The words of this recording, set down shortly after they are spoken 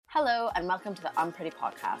Hello and welcome to the Unpretty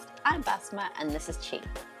Podcast. I'm Basma and this is Chi.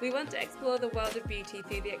 We want to explore the world of beauty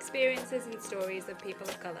through the experiences and stories of people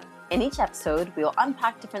of colour. In each episode, we will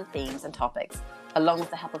unpack different themes and topics, along with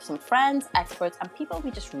the help of some friends, experts, and people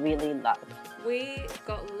we just really love. We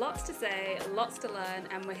got lots to say, lots to learn,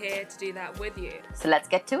 and we're here to do that with you. So let's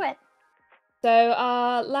get to it. So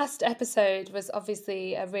our last episode was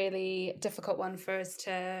obviously a really difficult one for us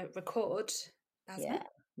to record. Basma?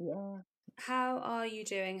 Yeah. How are you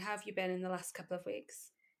doing? How have you been in the last couple of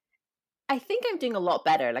weeks? I think I'm doing a lot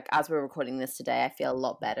better. Like, as we're recording this today, I feel a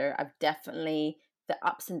lot better. The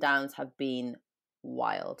ups and downs have been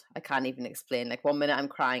wild. I can't even explain. Like, one minute I'm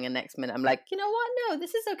crying and next minute I'm like, you know what? No,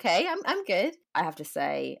 this is okay. I'm good. I have to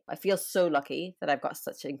say, I feel so lucky that I've got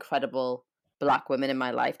such incredible Black women in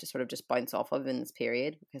my life to sort of just bounce off of in this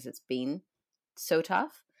period, because it's been so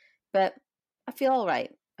tough. But I feel all right.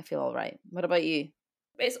 What about you?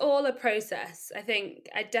 It's all a process. I think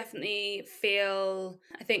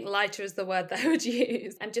lighter is the word that I would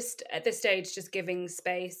use. I'm just at this stage just giving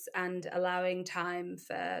space and allowing time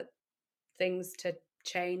for things to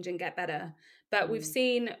change and get better. But we've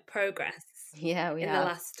seen progress in the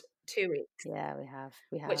last 2 weeks. Yeah, we have.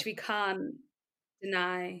 Which we can't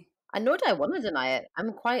deny. I know that I want to deny it.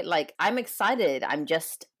 I'm excited. I'm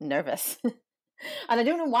just nervous. And I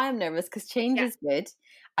don't know why I'm nervous, because change is good.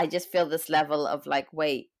 I just feel this level of like,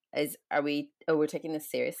 wait, we're taking this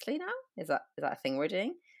seriously now? Is that a thing we're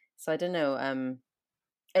doing? So I don't know.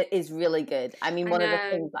 It is really good. I mean, one of the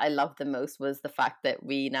things I loved the most was the fact that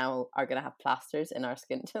we now are going to have plasters in our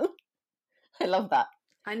skin tone. I love that.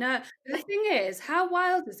 I know. The thing is, how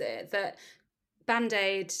wild is it that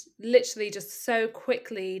Band-Aid literally just so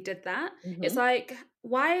quickly did that? Mm-hmm. It's like,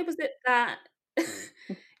 why was it that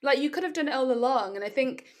like, you could have done it all along? And I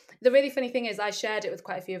think the really funny thing is I shared it with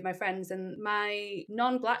quite a few of my friends, and my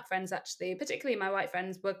non-Black friends, actually, particularly my white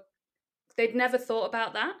friends, they'd never thought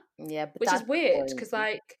about that. Yeah, but which is weird, because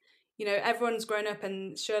everyone's grown up,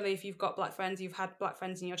 and surely if you've got Black friends, you've had Black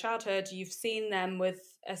friends in your childhood, you've seen them with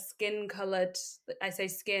a skin-coloured, I say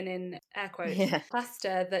skin in air quotes,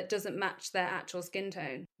 plaster that doesn't match their actual skin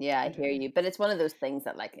tone. Yeah, I hear you. But it's one of those things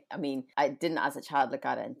that, like, I mean, I didn't as a child look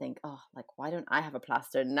at it and think, oh, like, why don't I have a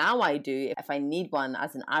plaster? Now I do, if I need one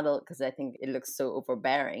as an adult, because I think it looks so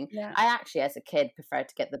overbearing. Yeah. I actually, as a kid, preferred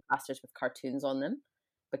to get the plasters with cartoons on them,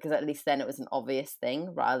 because at least then it was an obvious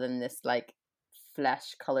thing, rather than this, like,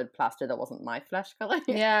 flesh-coloured plaster that wasn't my flesh colour.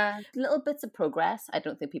 Yeah. Little bits of progress, I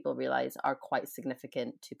don't think people realise, are quite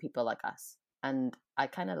significant to people like us. And I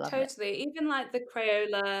kind of love it. Totally. Even like the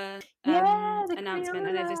Crayola announcement. Crayola.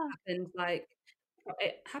 I know this happened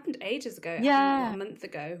it happened ages ago. It Yeah. happened a month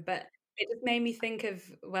ago, but it just made me think of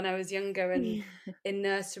when I was younger and in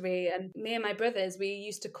nursery, and me and my brothers, we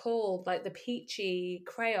used to call like the peachy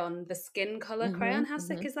crayon the skin color crayon. How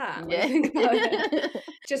sick is that? When you think about it?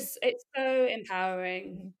 Just, it's so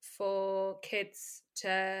empowering for kids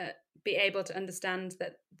to be able to understand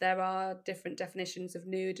that there are different definitions of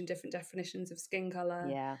nude and different definitions of skin color.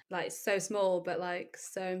 Yeah. Like, it's so small, but like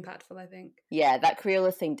so impactful, I think. Yeah, that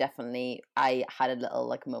Crayola thing, definitely, I had a little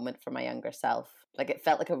like moment for my younger self. Like, it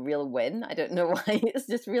felt like a real win. I don't know why. It's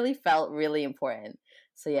just really felt really important.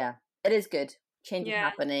 So yeah, it is good. Change is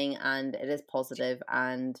happening, and it is positive,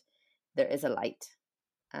 and there is a light.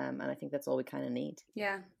 And I think that's all we kind of need.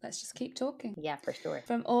 Yeah, let's just keep talking. Yeah, for sure.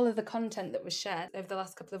 From all of the content that was shared over the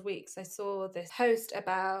last couple of weeks, I saw this post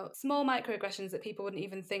about small microaggressions that people wouldn't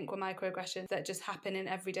even think were microaggressions that just happen in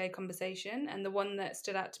everyday conversation. And the one that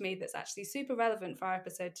stood out to me that's actually super relevant for our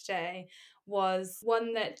episode today was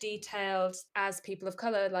one that detailed, as people of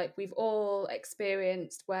colour, like we've all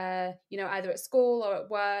experienced, where, either at school or at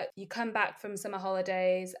work, you come back from summer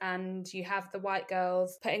holidays and you have the white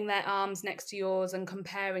girls putting their arms next to yours and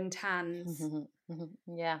comparing tans.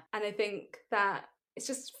 Yeah. And I think that it's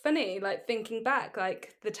just funny, like, thinking back,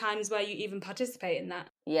 like the times where you even participate in that.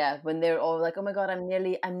 Yeah, when they're all like, oh my God, I'm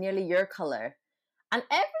nearly your colour. And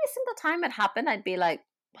every single time it happened, I'd be like,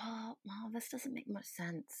 oh, this doesn't make much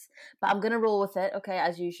sense. But I'm going to roll with it. Okay,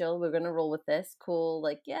 as usual, we're going to roll with this. Cool.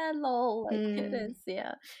 Like, yeah, lol. Like, it is.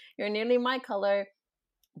 Yeah. You're nearly my color.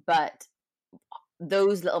 But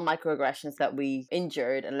those little microaggressions that we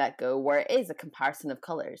endured and let go, where it is a comparison of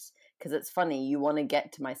colors. Because it's funny, you want to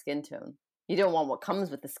get to my skin tone. You don't want what comes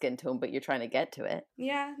with the skin tone, but you're trying to get to it.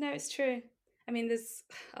 Yeah, no, it's true. I mean, there's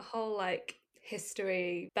a whole, like,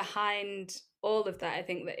 history behind all of that, I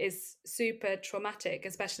think, that is super traumatic,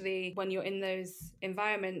 especially when you're in those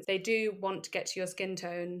environments. They do want to get to your skin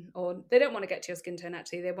tone, or they don't want to get to your skin tone,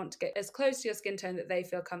 actually. They want to get as close to your skin tone that they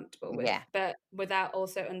feel comfortable with, Yeah. but without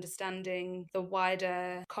also understanding the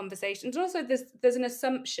wider conversations. Also, there's an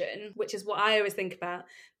assumption, which is what I always think about,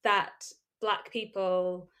 that Black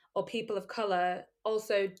people or people of colour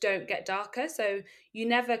also don't get darker. So you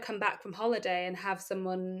never come back from holiday and have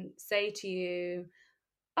someone say to you,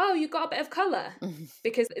 oh, you got a bit of colour,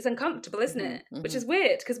 because it's uncomfortable, isn't it? Which is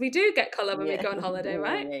weird, because we do get colour when we go on holiday,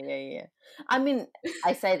 right? Yeah. I mean,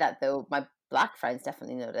 I say that though, my Black friends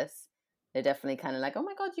definitely notice. They're definitely kind of like, oh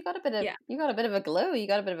my God, you got a bit of a glow, you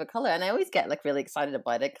got a bit of a color. And I always get like really excited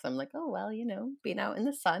about it because I'm like, oh, well, being out in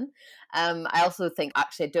the sun. I also think,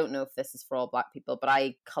 actually, I don't know if this is for all Black people, but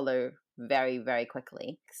I color very, very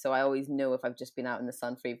quickly. So I always know if I've just been out in the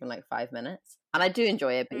sun for even like 5 minutes. And I do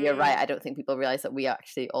enjoy it, but you're right. I don't think people realize that we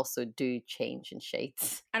actually also do change in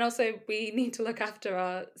shades. And also, we need to look after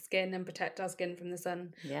our skin and protect our skin from the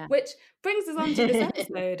sun. Yeah. Which brings us on to this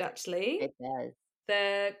episode, actually. It does.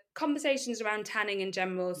 The conversations around tanning in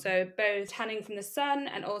general, so both tanning from the sun,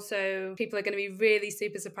 and also people are going to be really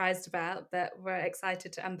super surprised about, that we're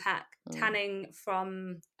excited to unpack, tanning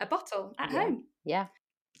from a bottle at home. Yeah.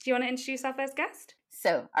 Do you want to introduce our first guest?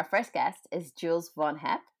 So our first guest is Jules Von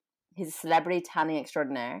Hep. He's a celebrity tanning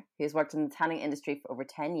extraordinaire who has worked in the tanning industry for over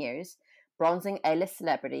 10 years, bronzing A-list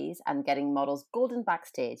celebrities and getting models golden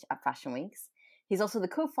backstage at fashion weeks. He's also the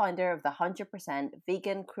co-founder of the 100%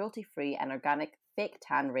 vegan, cruelty-free and organic fake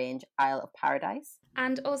tan range Isle of Paradise.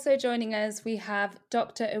 And also joining us, we have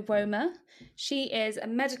Dr. Iwoma. She is a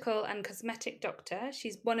medical and cosmetic doctor.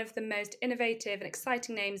 She's one of the most innovative and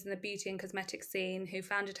exciting names in the beauty and cosmetic scene, who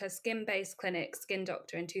founded her skin-based clinic, Skin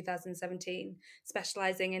Doctor, in 2017,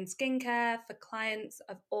 specialising in skincare for clients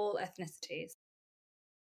of all ethnicities.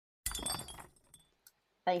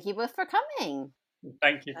 Thank you both for coming.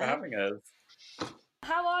 Thank you for having us.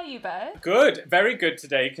 How are you both? Good, very good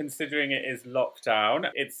today, considering it is lockdown.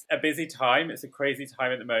 It's a busy time, it's a crazy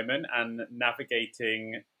time at the moment, and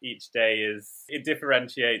navigating each day it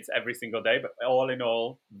differentiates every single day, but all in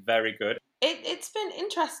all, very good. It's been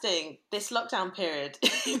interesting, this lockdown period,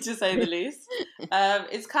 to say the least.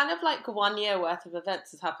 It's kind of like 1 year worth of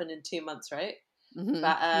events has happened in 2 months, right? Mm-hmm.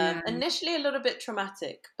 But initially a little bit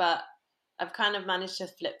traumatic, but I've kind of managed to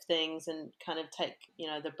flip things and kind of take,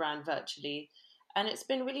 the brand virtually. And it's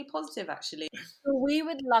been really positive, actually. So we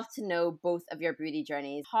would love to know both of your beauty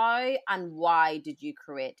journeys. How and why did you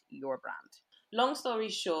create your brand? Long story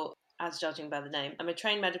short, as judging by the name, I'm a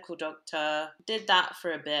trained medical doctor, did that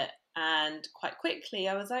for a bit. And quite quickly,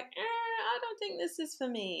 I was like, I don't think this is for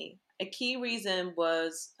me. A key reason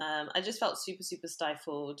was I just felt super, super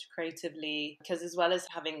stifled creatively, because as well as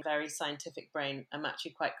having a very scientific brain, I'm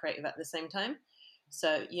actually quite creative at the same time.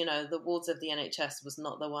 So, the wards of the NHS was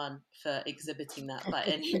not the one for exhibiting that by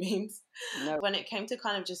any means. No. When it came to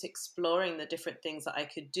kind of just exploring the different things that I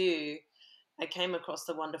could do, I came across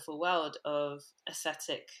the wonderful world of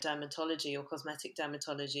aesthetic dermatology or cosmetic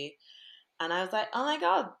dermatology. And I was like, oh my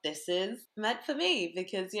God, this is meant for me.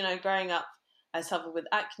 Because, growing up, I suffered with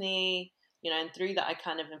acne, and through that I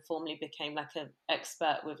kind of informally became like an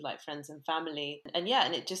expert with like friends and family. And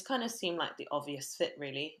it just kind of seemed like the obvious fit,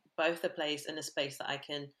 really. Both a place and a space that I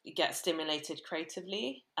can get stimulated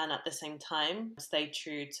creatively and at the same time stay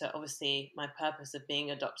true to obviously my purpose of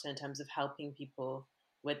being a doctor in terms of helping people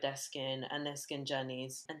with their skin and their skin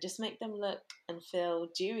journeys, and just make them look and feel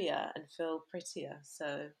dewier and feel prettier.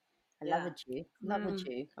 So I love a Jew. Love a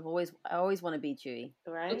Jew. I always want to be Jewy.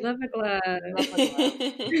 Right? Love a glow. Love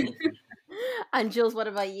a glow. And Jules, what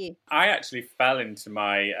about you? I actually fell into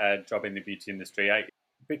my job in the beauty industry. I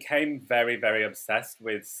became very, very obsessed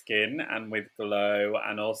with skin and with glow,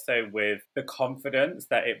 and also with the confidence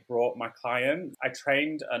that it brought my clients. I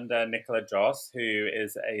trained under Nicola Joss, who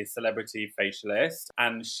is a celebrity facialist,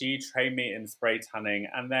 and she trained me in spray tanning.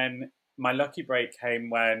 And then my lucky break came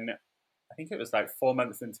when I think it was like 4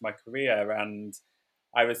 months into my career, and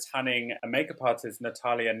I was tanning a makeup artist,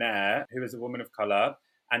 Natalia Nair, who is a woman of colour.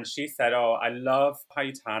 And she said, oh, I love how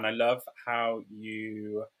you tan. I love how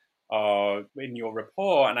you are in your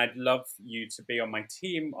rapport, and I'd love you to be on my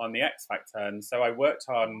team on the X Factor. And so I worked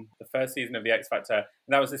on the first season of the X Factor, and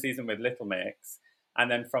that was the season with Little Mix. And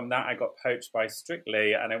then from that, I got poached by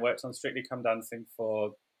Strictly, and I worked on Strictly Come Dancing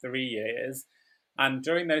for 3 years. And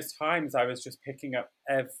during those times, I was just picking up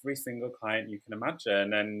every single client you can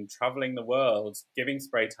imagine and traveling the world, giving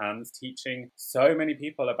spray tans, teaching so many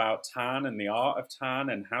people about tan and the art of tan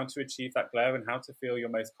and how to achieve that glow and how to feel your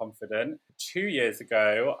most confident. 2 years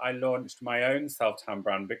ago, I launched my own self-tan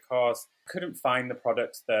brand because I couldn't find the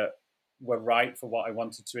products that were right for what I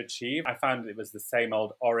wanted to achieve. I found it was the same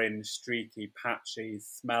old orange, streaky, patchy,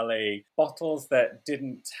 smelly bottles that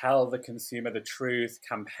didn't tell the consumer the truth,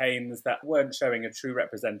 campaigns that weren't showing a true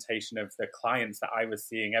representation of the clients that I was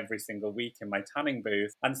seeing every single week in my tanning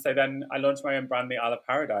booth. And so then I launched my own brand, the Isle of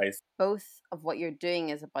Paradise. Both of what you're doing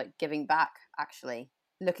is about giving back, actually,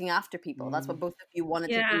 looking after people. That's what both of you wanted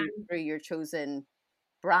to do through your chosen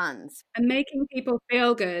brands. And making people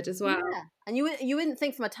feel good as well. Yeah. And you wouldn't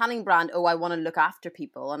think from a tanning brand, oh, I want to look after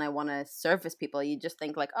people and I want to service people. You just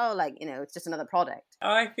think like, oh, like, you know, it's just another product.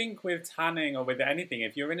 I think with tanning or with anything,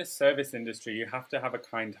 if you're in a service industry, you have to have a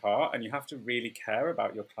kind heart and you have to really care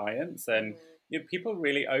about your clients. And people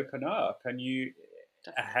really open up. And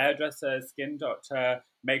a hairdresser, skin doctor,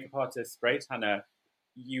 makeup artist, spray tanner,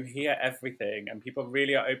 you hear everything. And people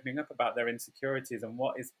really are opening up about their insecurities and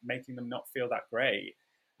what is making them not feel that great.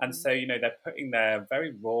 And so, you know, they're putting their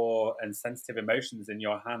very raw and sensitive emotions in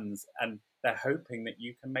your hands and they're hoping that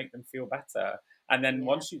you can make them feel better. And then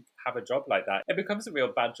once you have a job like that, it becomes a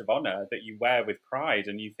real badge of honor that you wear with pride.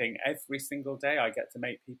 And you think every single day I get to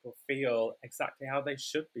make people feel exactly how they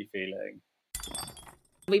should be feeling.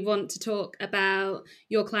 We want to talk about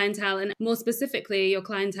your clientele and more specifically your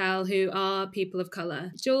clientele who are people of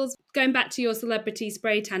colour. Jules, going back to your celebrity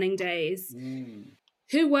spray tanning days,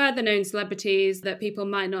 who were the known celebrities that people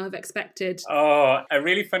might not have expected? Oh, a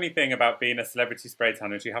really funny thing about being a celebrity spray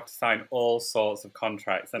tanner is you have to sign all sorts of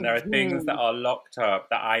contracts. And there are things that are locked up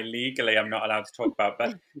that I legally am not allowed to talk about.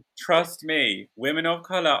 But trust me, women of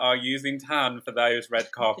colour are using tan for those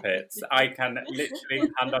red carpets. I can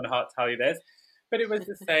literally hand on heart tell you this. But it was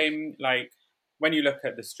the same, like, when you look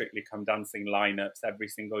at the Strictly Come Dancing lineups every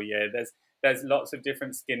single year, there's lots of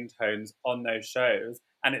different skin tones on those shows.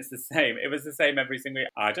 And it's the same. It was the same every single year.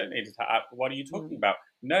 I don't need a tan. What are you talking about?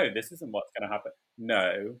 No, this isn't what's going to happen.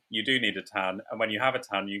 No, you do need a tan. And when you have a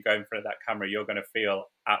tan, you go in front of that camera, you're going to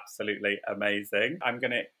feel absolutely amazing. I'm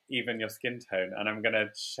going to even your skin tone and I'm going to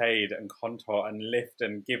shade and contour and lift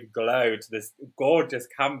and give glow to this gorgeous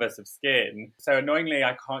canvas of skin. So annoyingly,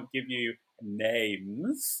 I can't give you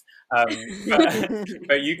names, but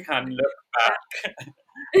you can look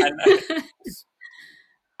back.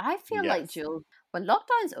 I feel like, Jules, when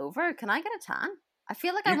lockdown's over, can I get a tan? I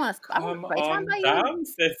feel like I want to spray tan by you.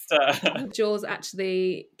 Sister. Jules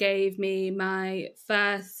actually gave me my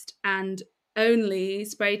first and only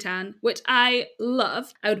spray tan, which I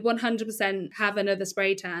love. I would 100% have another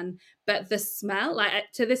spray tan, but the smell, like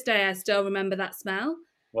to this day, I still remember that smell.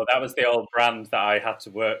 Well, that was the old brand that I had to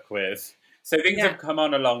work with. So things have come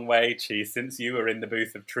on a long way, Chi, since you were in the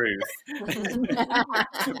booth of truth.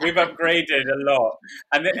 We've upgraded a lot.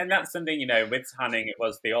 And that's something, you know, with tanning, it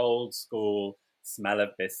was the old school smell of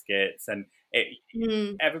biscuits and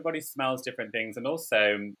everybody smells different things. And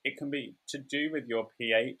also it can be to do with your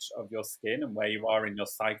pH of your skin and where you are in your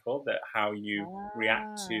cycle, that how you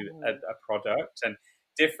react to a product. And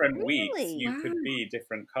different weeks, you could be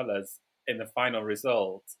different colours in the final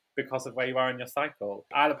result because of where you are in your cycle.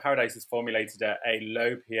 Isle of Paradise is formulated at a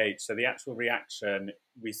low pH, so the actual reaction,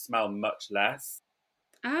 we smell much less.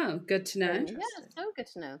 Oh, good to know. Yeah, so good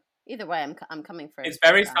to know. Either way, I'm coming for it. It's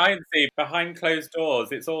very sciencey. Behind closed doors,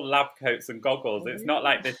 it's all lab coats and goggles. It's not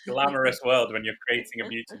like this glamorous world when you're creating a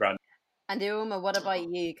beauty brand. And Uma, what about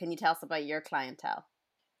you? Can you tell us about your clientele?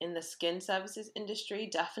 In the skin services industry,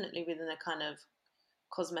 definitely within the kind of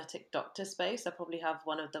cosmetic doctor space, I probably have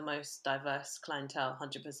one of the most diverse clientele,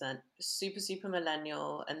 100%. Super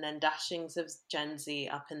millennial, and then dashings of Gen Z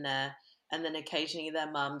up in there, and then occasionally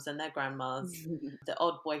their mums and their grandmas, the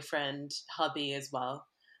odd boyfriend, hubby as well.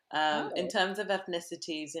 In terms of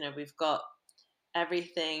ethnicities, you know, we've got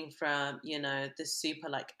everything from, you know, the super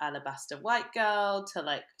like alabaster white girl to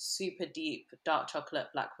like super deep dark chocolate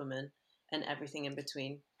black woman and everything in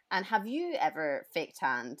between. And have you ever fake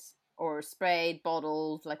tanned or sprayed,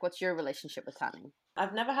 bottled? Like, what's your relationship with tanning?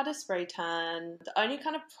 I've never had a spray tan. The only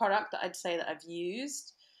kind of product that I'd say that I've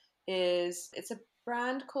used it's a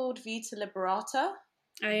brand called Vita Liberata.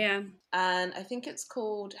 Oh, yeah. And I think it's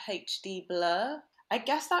called HD Blur. I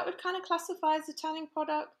guess that would kind of classify as a tanning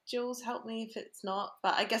product. Jules, help me if it's not.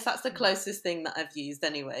 But I guess that's the closest thing that I've used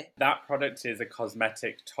anyway. That product is a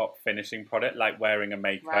cosmetic top finishing product, like wearing a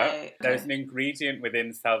makeup. Right. There's an ingredient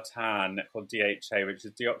within Seltan called DHA, which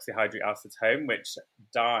is deoxyhydroacetone, which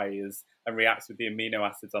dyes and reacts with the amino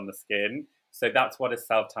acids on the skin So that's what a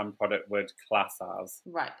self-tan product would class as.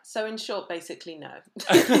 Right. So in short, basically, no.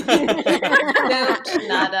 Zilch,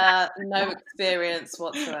 nada, no experience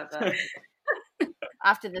whatsoever.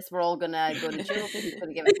 After this, we're all going to go to Jules and he's going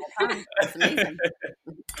to give it a tan. That's amazing.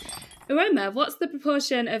 Aroma, what's the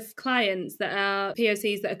proportion of clients that are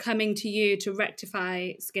POCs that are coming to you to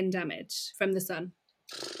rectify skin damage from the sun?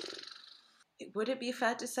 Would it be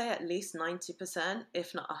fair to say at least 90%,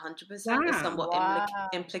 if not 100%, is Wow. somewhat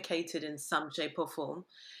implicated in some shape or form?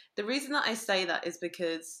 The reason that I say that is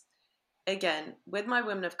because, again, with my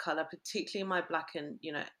women of color, particularly my Black and,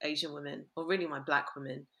 Asian women, or really my Black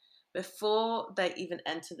women, before they even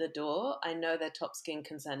enter the door, I know their top skin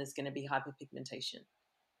concern is going to be hyperpigmentation.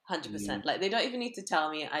 100%. Like, they don't even need to tell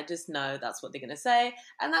me. I just know that's what they're going to say.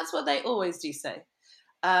 And that's what they always do say.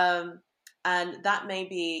 And that may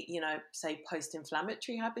be, say,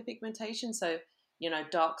 post-inflammatory hyperpigmentation. So,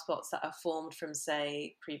 dark spots that are formed from,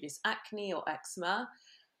 say, previous acne or eczema.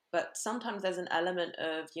 But sometimes there's an element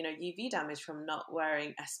of, UV damage from not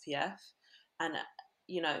wearing SPF. And,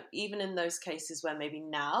 even in those cases where maybe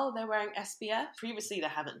now they're wearing SPF, previously they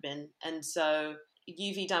haven't been. And so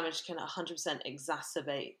UV damage can 100%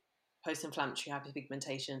 exacerbate post-inflammatory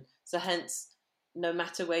hyperpigmentation. So hence, no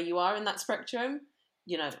matter where you are in that spectrum,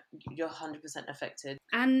 you're 100% affected.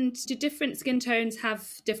 And do different skin tones have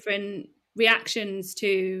different reactions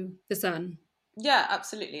to the sun? Yeah,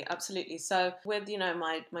 absolutely. So with,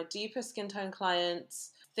 my deeper skin tone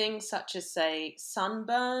clients, things such as, say,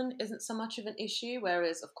 sunburn isn't so much of an issue,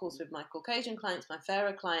 whereas, of course, with my Caucasian clients, my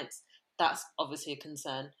fairer clients, that's obviously a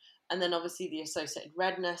concern. And then obviously the associated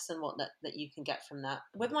redness and whatnot that you can get from that.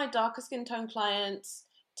 With my darker skin tone clients,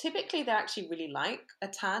 typically they actually really like a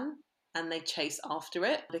tan and they chase after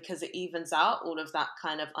it because it evens out all of that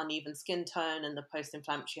kind of uneven skin tone and the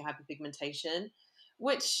post-inflammatory hyperpigmentation,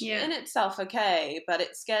 which in itself, okay, but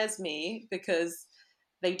it scares me because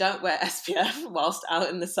they don't wear SPF whilst out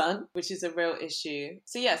in the sun, which is a real issue.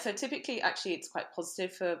 So typically, actually, it's quite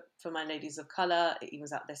positive for my ladies of colour. It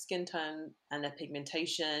evens out their skin tone and their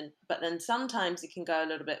pigmentation. But then sometimes it can go a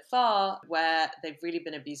little bit far where they've really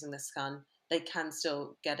been abusing the sun. They can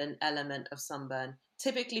still get an element of sunburn.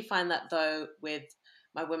 Typically find that, though, with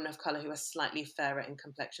my women of colour who are slightly fairer in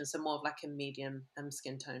complexion, so more of like a medium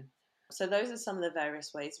skin tone. So those are some of the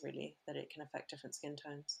various ways, really, that it can affect different skin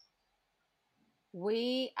tones.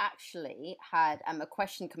 We actually had a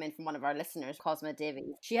question come in from one of our listeners, Cosma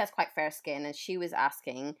Davies. She has quite fair skin and she was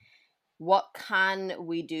asking, what can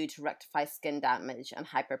we do to rectify skin damage and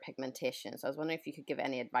hyperpigmentation? So I was wondering if you could give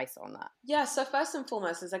any advice on that. Yeah, so first and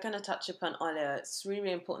foremost, as I'm going to touch upon earlier, it's really,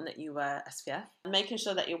 really important that you wear SPF. Making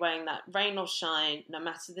sure that you're wearing that rain or shine, no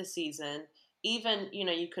matter the season. Even,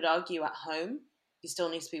 you could argue at home, you still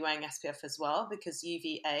need to be wearing SPF as well because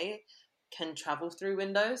UVA can travel through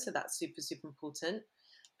windows, so that's super, super important,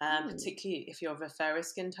 particularly if you're of a fairer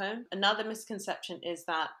skin tone. Another misconception is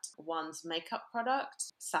that one's makeup product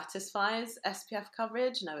satisfies SPF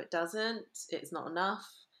coverage. No, it doesn't. It's not enough.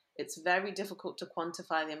 It's very difficult to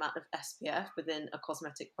quantify the amount of SPF within a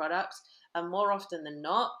cosmetic product, and more often than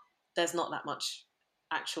not, there's not that much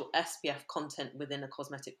actual SPF content within a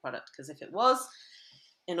cosmetic product, because if it was,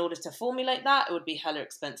 in order to formulate that, it would be hella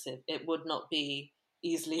expensive. It would not be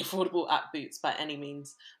easily affordable at Boots by any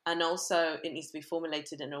means. And also it needs to be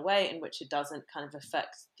formulated in a way in which it doesn't kind of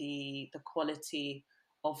affect the quality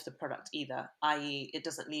of the product either, i.e. it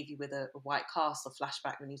doesn't leave you with a white cast or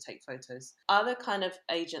flashback when you take photos. Other kind of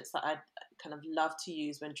agents that I kind of love to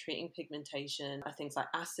use when treating pigmentation are things like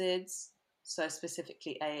acids. So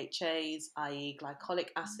specifically AHAs, i.e. glycolic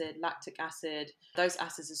acid, lactic acid. Those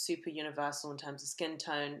acids are super universal in terms of skin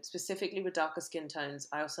tone. Specifically with darker skin tones,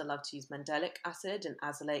 I also love to use mandelic acid and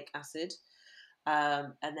azelaic acid.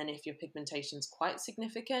 And then if your pigmentation is quite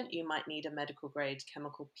significant, you might need a medical grade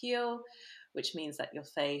chemical peel, which means that your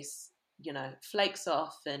face, flakes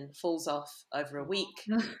off and falls off over a week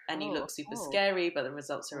and you look super scary, but the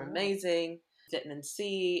results are amazing. Vitamin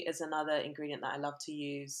C is another ingredient that I love to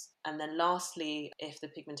use. And then lastly, if the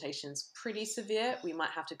pigmentation is pretty severe, we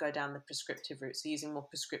might have to go down the prescriptive route, so using more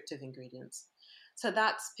prescriptive ingredients. So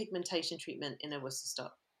that's pigmentation treatment in a whistle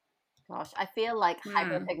stop. Gosh, I feel like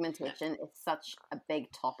hyperpigmentation is such a big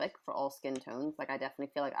topic for all skin tones. Like I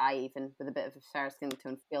definitely feel like I, even with a bit of a fair skin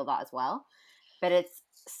tone, feel that as well. But it's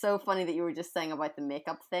so funny that you were just saying about the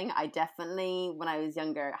makeup thing. I definitely, when I was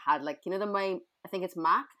younger, had like, I think it's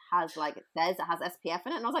MAC has like, it says it has SPF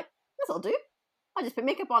in it. And I was like, this'll do. I'll just put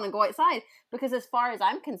makeup on and go outside. Because as far as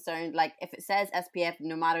I'm concerned, like if it says SPF,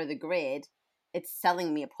 no matter the grade, it's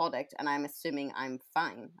selling me a product and I'm assuming I'm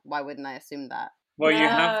fine. Why wouldn't I assume that? Well,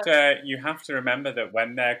 No. you have to remember that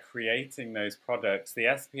when they're creating those products, the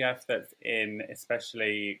SPF that's in,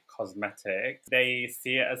 especially cosmetic, they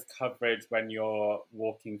see it as coverage when you're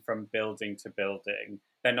walking from building to building.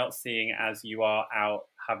 They're not seeing as you are out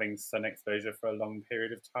having sun exposure for a long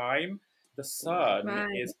period of time. The sun Right.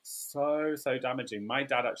 is so damaging. My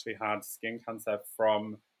dad actually had skin cancer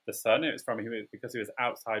from the sun. It was because he was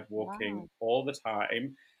outside walking all the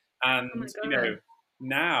time, and Oh my you God. know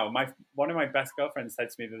now one of my best girlfriends said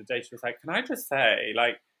to me the other day, she was like, can I just say,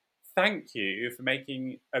 like, thank you for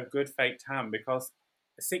making a good fake tan, because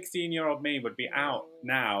 16-year-old me would be out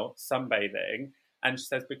now sunbathing, and she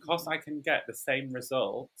says, because I can get the same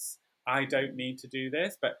results, I don't need to do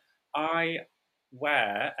this. But I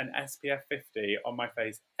wear an SPF 50 on my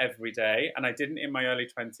face every day, and I didn't in my early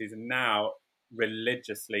 20s, and now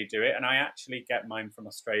religiously do it. And I actually get mine from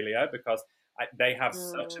Australia because they have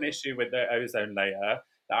such an issue with their ozone layer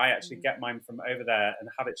that I actually get mine from over there and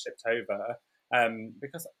have it shipped over,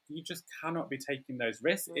 because you just cannot be taking those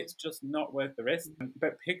risks. It's just not worth the risk.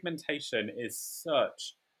 But pigmentation is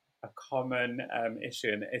such a common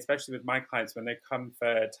issue, and especially with my clients when they come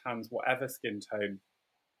for tans, whatever skin tone,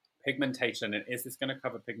 pigmentation, and is this going to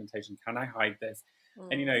cover pigmentation? Can I hide this?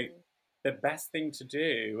 And the best thing to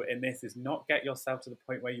do in this is not get yourself to the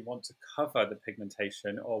point where you want to cover the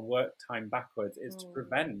pigmentation or work time backwards. It's to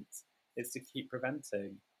prevent. It's to keep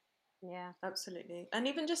preventing. Yeah, absolutely. And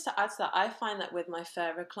even just to add to that, I find that with my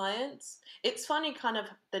fairer clients, it's funny kind of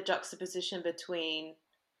the juxtaposition between,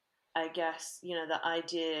 I guess, the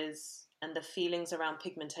ideas and the feelings around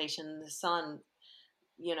pigmentation in the sun,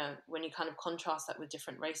 when you kind of contrast that with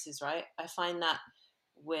different races, right? I find that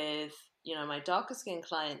with, my darker skin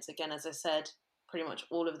clients, again, as I said, pretty much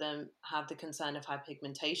all of them have the concern of high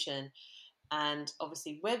pigmentation. And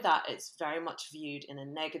obviously with that, it's very much viewed in a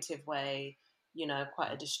negative way,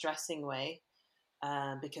 quite a distressing way,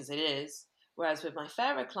 because it is. Whereas with my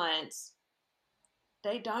fairer clients,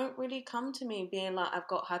 they don't really come to me being like, I've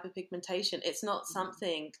got hyperpigmentation. It's not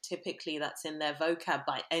something typically that's in their vocab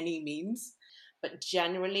by any means, but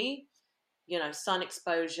generally, sun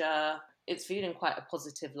exposure, it's viewed in quite a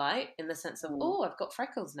positive light in the sense of, oh, I've got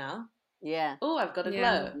freckles now. Yeah. Oh, I've got a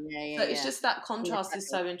Yeah. glow. So it's just that contrast is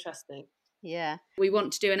so interesting. Yeah. We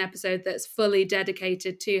want to do an episode that's fully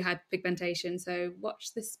dedicated to hyperpigmentation, so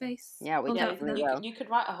watch this space. Yeah, we definitely will. You could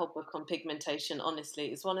write a whole book on pigmentation,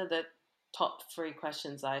 honestly. It's one of the top 3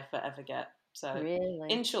 questions I forever get. So really,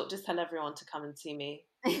 in short, just tell everyone to come and see me.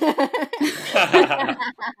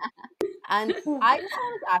 And I just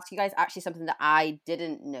wanted to ask you guys actually something that I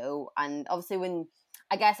didn't know. And obviously when,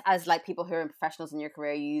 I guess as like people who are professionals in your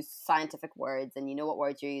career, you use scientific words and you know what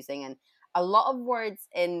words you're using. And a lot of words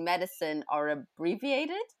in medicine are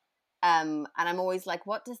abbreviated. And I'm always like,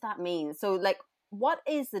 what does that mean? So like, what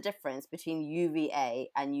is the difference between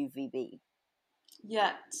UVA and UVB?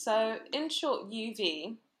 Yeah, so in short,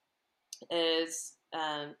 UV is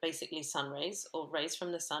basically sun rays or rays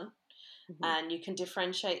from the sun. And you can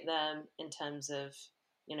differentiate them in terms of,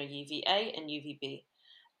 UVA and UVB.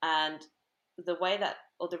 And the way that,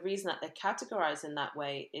 or the reason that they're categorized in that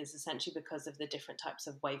way is essentially because of the different types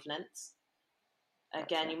of wavelengths.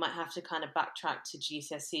 Again, you might have to kind of backtrack to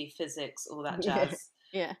GCSE physics, all that jazz.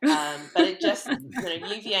 Yeah. But it just,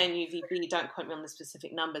 UVA and UVB, don't quote me on the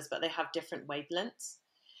specific numbers, but they have different wavelengths.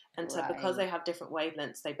 And so because they have different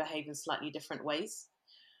wavelengths, they behave in slightly different ways.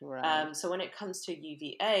 Right. So when it comes to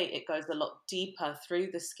UVA, it goes a lot deeper through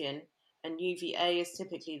the skin, and UVA is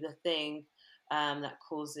typically the thing that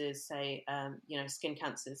causes, say, skin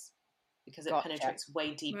cancers, because it penetrates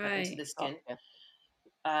way deeper into the skin.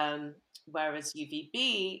 Whereas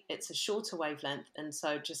UVB, it's a shorter wavelength, and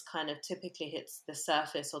so just kind of typically hits the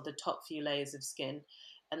surface or the top few layers of skin,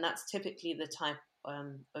 and that's typically the type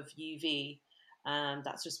of UV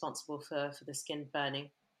that's responsible for the skin burning.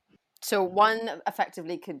 So one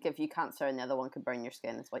effectively could give you cancer and the other one could burn your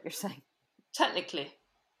skin, is what you're saying. Technically.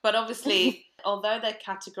 But obviously, although they're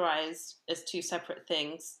categorized as 2 separate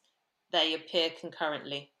things, they appear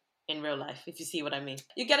concurrently in real life, if you see what I mean.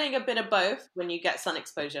 You're getting a bit of both when you get sun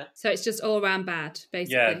exposure. So it's just all around bad,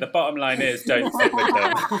 basically. Yeah, the bottom line is don't sit with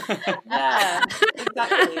them. Yeah,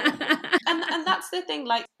 exactly. And that's the thing,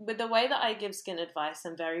 like with the way that I give skin advice,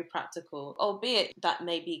 I'm very practical, albeit that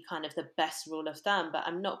may be kind of the best rule of thumb, but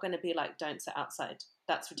I'm not going to be like, don't sit outside.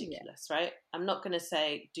 That's ridiculous, right? I'm not going to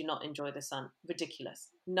say, do not enjoy the sun. Ridiculous.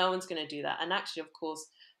 No one's going to do that. And actually, of course,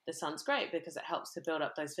 the sun's great because it helps to build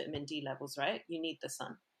up those vitamin D levels, right? You need the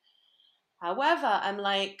sun. However, I'm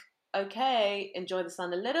like, okay, enjoy the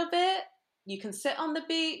sun a little bit. You can sit on the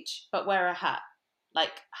beach, but wear a hat.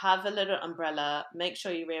 Like, have a little umbrella. Make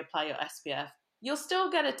sure you reapply your SPF. You'll still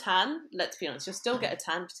get a tan, let's be honest. You'll still get a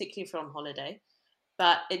tan, particularly if you're on holiday.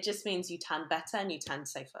 But it just means you tan better and you tan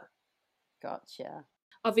safer. Gotcha.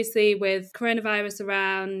 Obviously, with coronavirus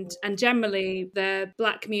around and generally the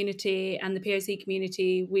Black community and the POC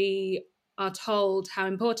community, we are told how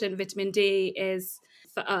important vitamin D is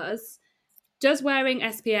for us. Does wearing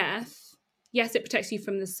SPF, yes, it protects you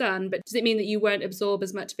from the sun, but does it mean that you won't absorb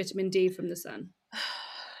as much vitamin D from the sun?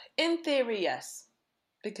 In theory, yes.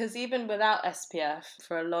 Because even without SPF,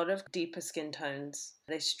 for a lot of deeper skin tones,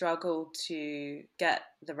 they struggle to get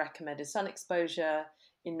the recommended sun exposure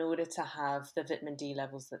in order to have the vitamin D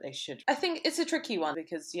levels that they should. I think it's a tricky one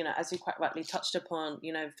because, as you quite rightly touched upon,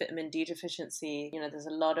 vitamin D deficiency, there's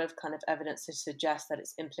a lot of kind of evidence to suggest that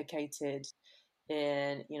it's implicated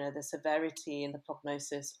in the severity and the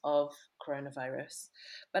prognosis of coronavirus.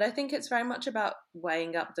 But I think it's very much about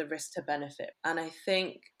weighing up the risk to benefit. And I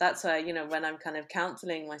think that's why, when I'm kind of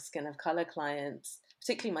counseling my skin of color clients,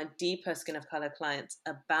 particularly my deeper skin of color clients,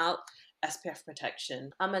 about SPF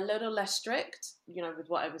protection, I'm a little less strict, with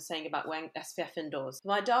what I was saying about wearing SPF indoors. For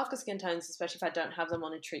my darker skin tones, especially if I don't have them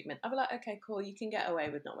on a treatment, I'll be like, okay, cool, you can get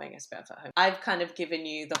away with not wearing SPF at home. I've kind of given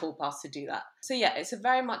you the whole pass to do that. So yeah, it's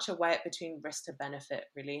very much a weigh up between risk to benefit,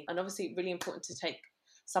 really. And obviously really important to take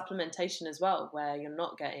supplementation as well, where you're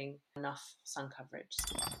not getting enough sun coverage.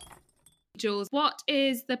 Jules, what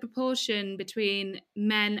is the proportion between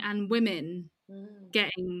men and women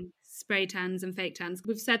getting spray tans and fake tans?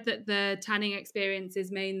 We've said that the tanning experience is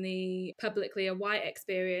mainly publicly a white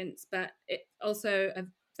experience, but it's also a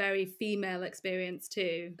very female experience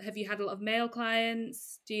too. Have you had a lot of male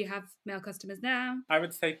clients? Do you have male customers now? I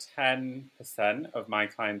would say 10% of my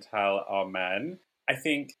clientele are men. I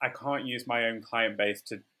think I can't use my own client base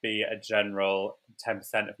to be a general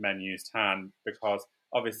 10% of men use tan, because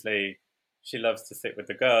obviously she loves to sit with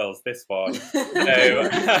the girls, this one. So,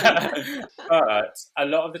 but a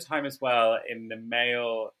lot of the time as well, in the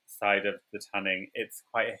male side of the tanning, it's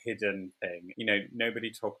quite a hidden thing.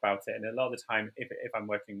 Nobody talk about it. And a lot of the time, if I'm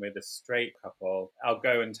working with a straight couple, I'll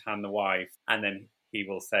go and tan the wife, and then he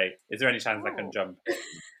will say, is there any chance I can jump in?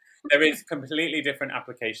 There is completely different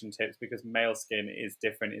application tips because male skin is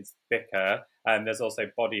different, it's thicker, and there's also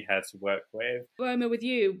body hair to work with. Roma, with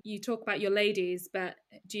you talk about your ladies, but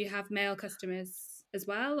do you have male customers as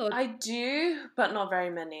well? Or? I do, but not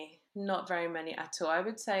very many. Not very many at all. I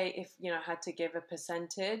would say if, I had to give a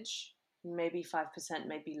percentage, maybe 5%,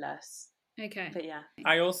 maybe less. Okay. But yeah.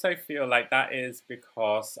 I also feel like that is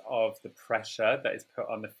because of the pressure that is put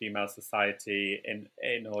on the female society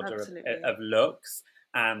in order of looks,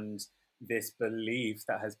 and this belief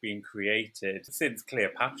that has been created since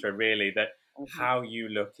Cleopatra, really, that how you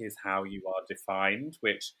look is how you are defined,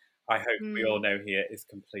 which I hope we all know here is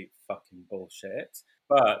complete fucking bullshit.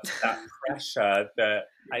 But that pressure that,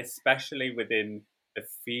 especially within the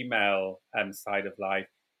female side of life,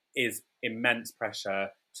 is immense pressure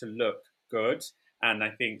to look good. And I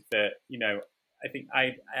think that,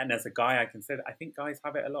 and as a guy, I can say that I think guys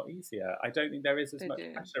have it a lot easier. I don't think there is as much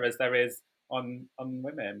pressure as there is on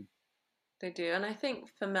women. They do. And I think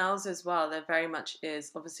for males as well, there very much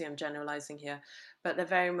is, obviously I'm generalizing here, but there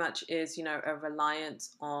very much is, a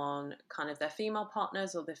reliance on kind of their female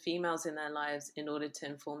partners or the females in their lives in order to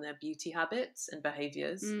inform their beauty habits and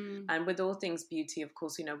behaviors. And with all things beauty, of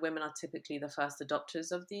course, women are typically the first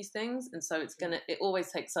adopters of these things. And so it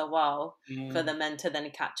always takes a while for the men to then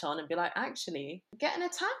catch on and be like, actually, getting a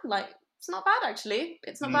tan, like, it's not bad, actually.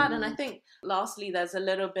 It's not bad. And I think lastly, there's a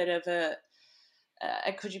little bit of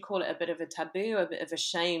could you call it a bit of a taboo, a bit of a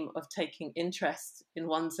shame of taking interest in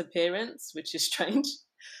one's appearance, which is strange.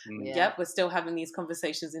 Yep, we're still having these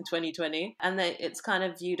conversations in 2020. And it's kind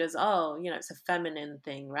of viewed as, it's a feminine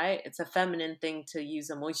thing, right? It's a feminine thing to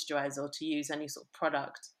use a moisturizer or to use any sort of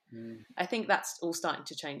product. I think that's all starting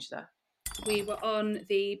to change though. We were on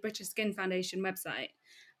the British Skin Foundation website,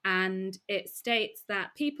 and it states that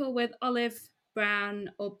people with olive, brown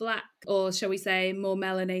or black, or shall we say more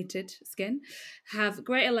melanated skin, have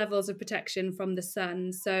greater levels of protection from the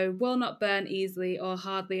sun, so will not burn easily or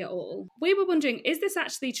hardly at all. We were wondering, is this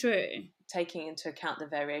actually true? Taking into account the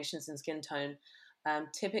variations in skin tone,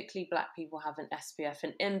 typically black people have an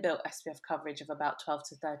inbuilt SPF coverage of about 12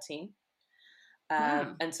 to 13.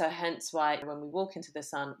 And so hence why when we walk into the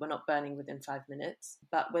sun, we're not burning within 5 minutes.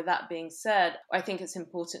 But with that being said, I think it's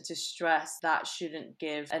important to stress that shouldn't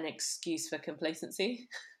give an excuse for complacency.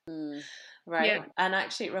 right? Yeah. And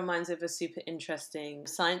actually, it reminds me of a super interesting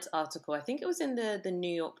science article. I think it was in the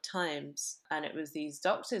New York Times, and it was these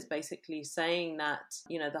doctors basically saying that,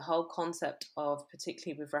 you know, the whole concept of,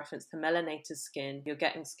 particularly with reference to melanated skin, you're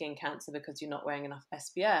getting skin cancer because you're not wearing enough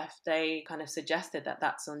SPF. They kind of suggested that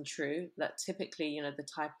that's untrue, that typically, you know, the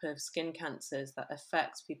type of skin cancers that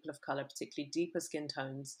affects people of color, particularly deeper skin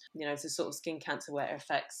tones, you know, it's a sort of skin cancer where it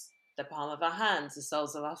affects the palm of our hands, the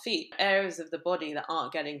soles of our feet, areas of the body that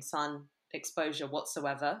aren't getting sun exposure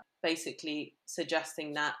whatsoever, basically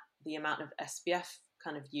suggesting that the amount of SPF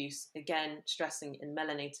kind of use, again, stressing in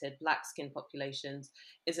melanated black skin populations,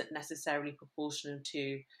 isn't necessarily proportional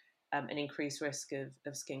to an increased risk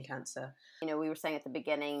of skin cancer. You know, we were saying at the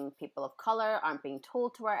beginning, people of color aren't being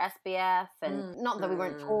told to wear SPF, and not that we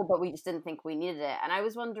weren't told, but we just didn't think we needed it. And I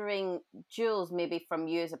was wondering, Jules, maybe from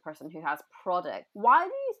you as a person who has product, why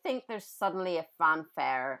do you think there's suddenly a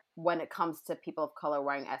fanfare when it comes to people of color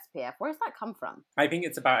wearing SPF? Where's that come from? I think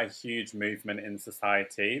it's about a huge movement in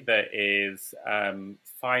society that is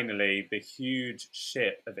finally the huge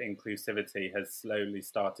ship of inclusivity has slowly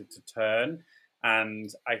started to turn. And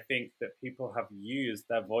I think that people have used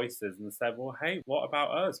their voices and said, well, hey, what about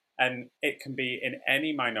us? And it can be in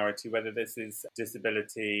any minority, whether this is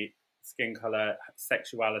disability, skin color,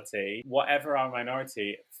 sexuality, whatever our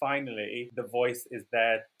minority, finally, the voice is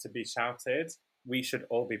there to be shouted. We should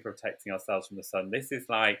all be protecting ourselves from the sun. This is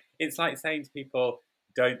like, it's like saying to people,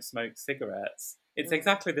 don't smoke cigarettes. It's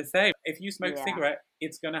exactly the same. If you smoke a cigarette,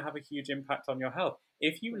 it's going to have a huge impact on your health.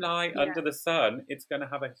 If you lie under the sun, it's going to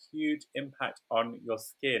have a huge impact on your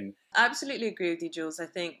skin. I absolutely agree with you, Jules. I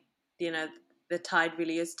think, you know, the tide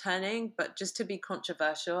really is turning, but just to be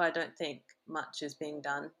controversial, I don't think much is being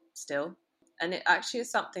done still. And it actually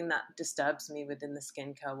is something that disturbs me within the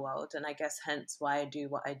skincare world, and I guess hence why I do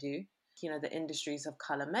what I do. You know, the industries of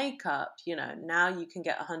color makeup, you know, now you can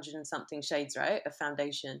get 100 and something shades, right, of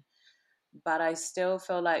foundation. But I still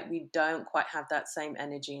feel like we don't quite have that same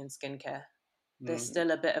energy in skincare. There's still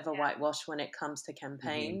a bit of a whitewash when it comes to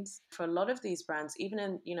campaigns. For a lot of these brands, even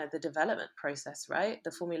in, you know, the development process, right, the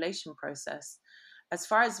formulation process, as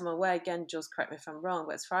far as I'm aware, again, Jules, correct me if I'm wrong,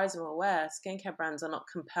 but as far as I'm aware, skincare brands are not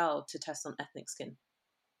compelled to test on ethnic skin,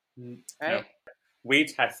 right? No. We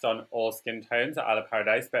test on all skin tones at Isle of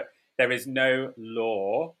Paradise, but there is no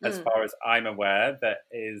law, as far as I'm aware, that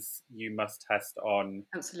is you must test on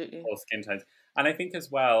all skin tones. And I think as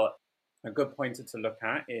well, a good pointer to look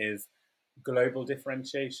at is global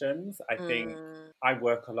differentiations. I think I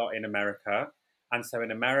work a lot in America. And so in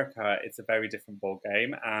America, it's a very different ball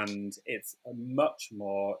game, and it's much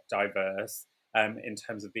more diverse in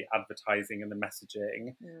terms of the advertising and the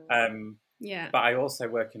messaging. But I also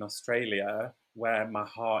work in Australia, where my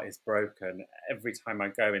heart is broken every time I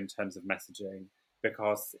go in terms of messaging,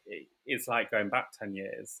 because it's like going back 10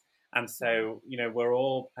 years. And so, you know, we're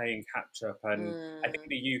all playing catch up. And I think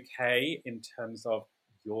the UK, in terms of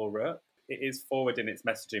Europe, it is forward in its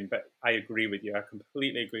messaging, but I agree with you. I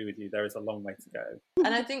completely agree with you. There is a long way to go.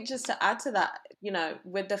 And I think just to add to that, you know,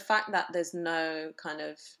 with the fact that there's no kind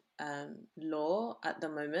of law at the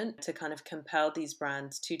moment to kind of compel these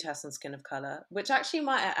brands to test on skin of color, which actually,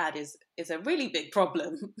 might I add, is a really big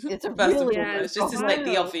problem. It's a really just to state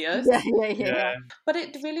the obvious. Yeah. But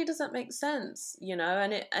it really doesn't make sense, you know,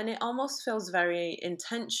 and it almost feels very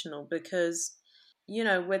intentional because, you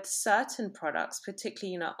know, with certain products,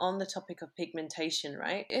 particularly, you know, on the topic of pigmentation,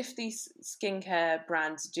 right? If these skincare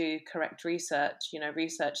brands do correct research, you know,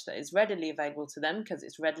 research that is readily available to them, because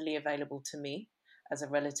it's readily available to me as a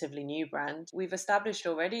relatively new brand, we've established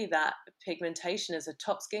already that pigmentation is a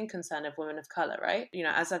top skin concern of women of color, right? You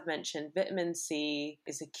know, as I've mentioned, vitamin C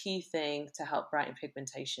is a key thing to help brighten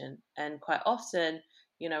pigmentation. And quite often,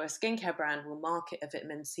 you know, a skincare brand will market a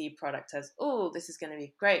vitamin C product as, oh, this is going to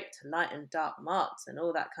be great to lighten dark marks and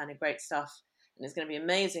all that kind of great stuff. And it's going to be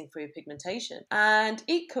amazing for your pigmentation. And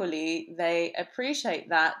equally, they appreciate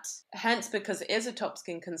that. Hence, because it is a top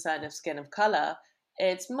skin concern of skin of color,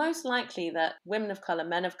 it's most likely that women of color,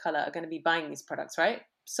 men of color are going to be buying these products, right?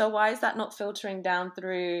 So why is that not filtering down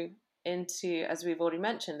through into, as we've already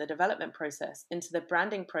mentioned, the development process, into the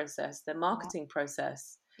branding process, the marketing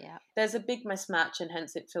process? Yeah. There's a big mismatch, and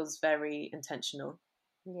hence it feels very intentional.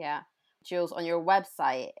 Yeah. Jules, on your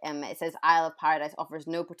website, it says Isle of Paradise offers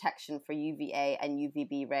no protection for UVA and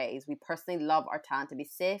UVB rays. We personally love our tan to be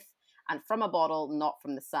safe and from a bottle, not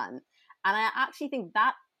from the sun. And I actually think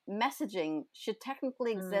that messaging should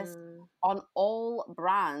technically exist on all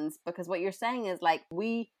brands, because what you're saying is, like,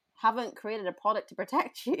 we haven't created a product to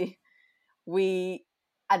protect you. We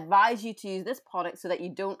advise you to use this product so that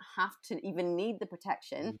you don't have to even need the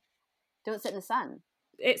protection. Don't sit in the sun.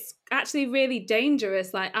 it's actually really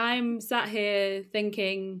dangerous. Like, I'm sat here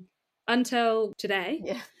thinking, until today,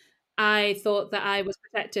 Yeah. I thought that I was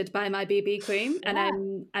protected by my BB cream, and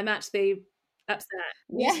I'm actually upset.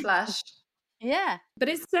 Newsflash. Yeah. But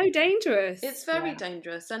it's so dangerous. It's very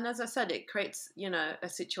dangerous. And as I said, it creates, a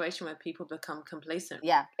situation where people become complacent.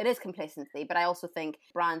 Yeah, it is complacency. But I also think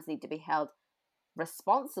brands need to be held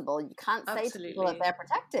responsible. You can't say to people that they're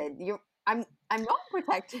protected. I'm not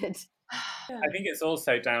protected. I think it's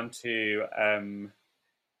also down to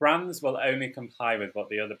brands will only comply with what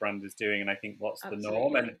the other brand is doing, and I think what's the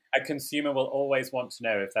norm. And a consumer will always want to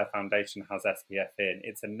know if their foundation has SPF in.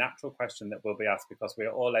 It's a natural question that will be asked because we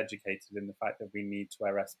are all educated in the fact that we need to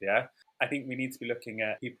wear SPF. I think we need to be looking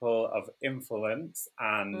at people of influence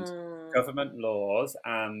and government laws,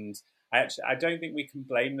 and I don't think we can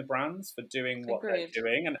blame the brands for doing what they're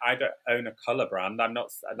doing. And I don't own a colour brand. I'm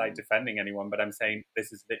not like defending anyone, but I'm saying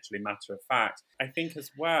this is literally matter of fact. I think as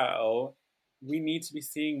well, we need to be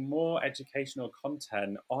seeing more educational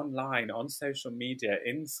content online, on social media,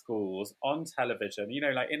 in schools, on television.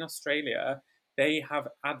 Like in Australia, they have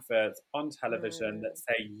adverts on television that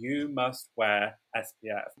say you must wear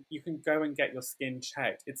SPF. You can go and get your skin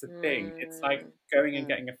checked. It's a thing. It's like going and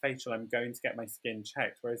getting a facial. I'm going to get my skin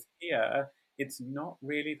checked. Whereas here, it's not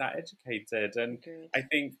really that educated. And I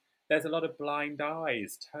think there's a lot of blind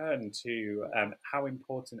eyes turned to how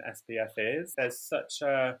important SPF is. There's such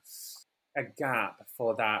a gap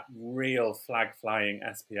for that real flag flying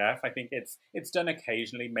SPF. I think it's done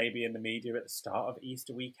occasionally, maybe in the media at the start of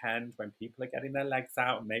Easter weekend when people are getting their legs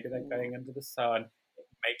out and maybe they're going under the sun.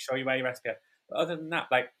 Make sure you wear your SPF. But other than that,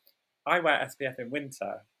 like, I wear SPF in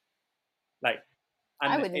winter. Like,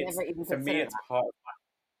 and I would never even for me, it's part of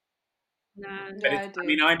No, I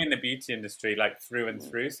mean, I'm in the beauty industry like through and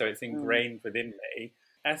through, so it's ingrained within me.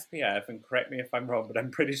 SPF, and correct me if I'm wrong, but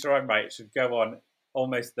I'm pretty sure I'm right, it should go on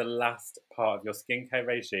almost the last part of your skincare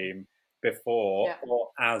regime before or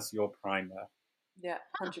as your primer. Yeah,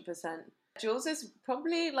 100%. Jules is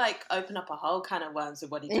probably like open up a whole can of worms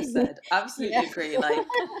with what he just said. Absolutely agree. Like,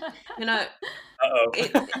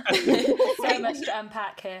 so much to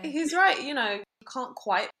unpack here. He's right. You can't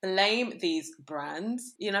quite blame these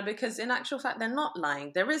brands, because in actual fact, they're not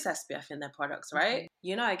lying. There is SPF in their products, right?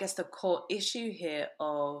 I guess the core issue here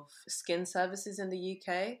of skin services in the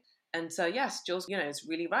UK. And so, yes, Jules, is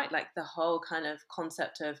really right. Like the whole kind of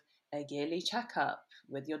concept of a yearly checkup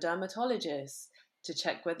with your dermatologist to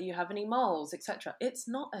check whether you have any moles, etc. It's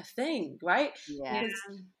not a thing, right? Yeah.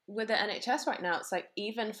 Because with the NHS right now, it's like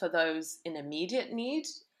even for those in immediate need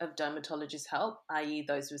of dermatologist help, i.e.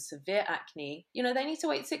 those with severe acne, they need to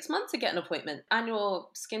wait 6 months to get an appointment.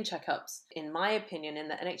 Annual skin checkups, in my opinion, in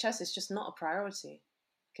the NHS is just not a priority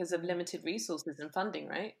because of limited resources and funding,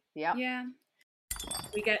 right? Yeah.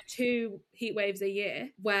 We get 2 heat waves a year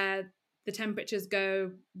where the temperatures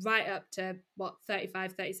go right up to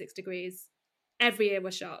 35, 36 degrees. Every year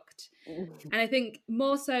we're shocked. And I think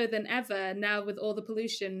more so than ever now, with all the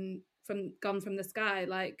pollution gone from the sky,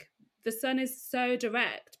 like the sun is so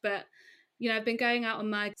direct. But I've been going out on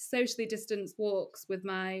my socially distanced walks with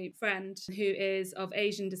my friend who is of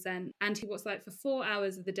Asian descent, and he walks like for 4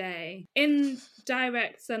 hours of the day in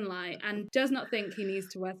direct sunlight and does not think he needs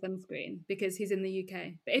to wear sunscreen because he's in the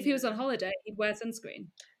UK. But if he was on holiday, he'd wear sunscreen.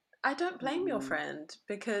 I don't blame your friend,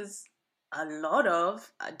 because a lot of,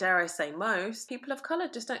 dare I say most, people of colour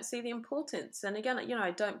just don't see the importance. And again,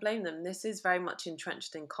 I don't blame them. This is very much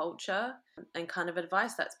entrenched in culture and kind of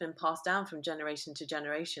advice that's been passed down from generation to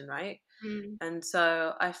generation, right? And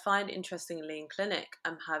so I find, interestingly, in clinic,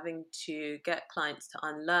 I'm having to get clients to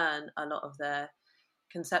unlearn a lot of their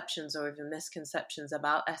conceptions or even misconceptions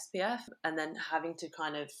about SPF, and then having to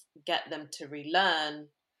kind of get them to relearn,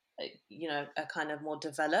 a kind of more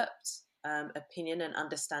developed opinion and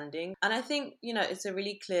understanding. And I think, it's a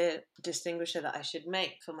really clear distinguisher that I should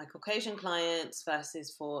make for my Caucasian clients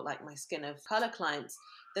versus for like my skin of color clients.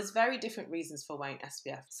 There's very different reasons for wearing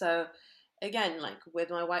SPF. So again, like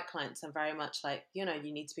with my white clients, I'm very much like, you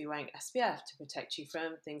need to be wearing SPF to protect you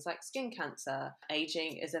from things like skin cancer.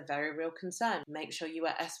 Aging is a very real concern. Make sure you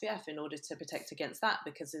wear SPF in order to protect against that,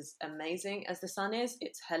 because as amazing as the sun is,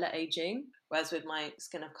 it's hella aging. Whereas with my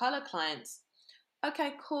skin of color clients,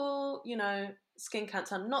 okay, cool, skin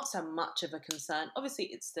cancer, not so much of a concern. Obviously,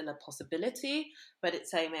 it's still a possibility, but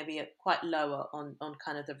it's maybe quite lower on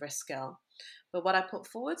kind of the risk scale. But what I put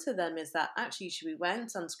forward to them is that actually you should be wearing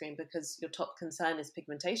sunscreen because your top concern is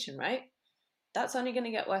pigmentation, right? That's only going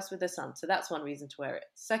to get worse with the sun. So that's one reason to wear it.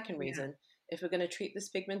 Second reason, if we're going to treat this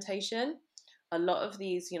pigmentation, a lot of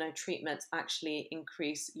these, treatments actually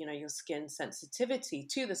increase, your skin sensitivity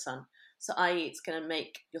to the sun. So i.e. it's going to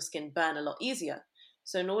make your skin burn a lot easier.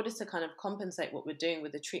 So in order to kind of compensate what we're doing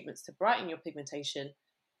with the treatments to brighten your pigmentation,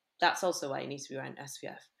 that's also why you need to be wearing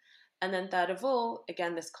SPF. And then third of all,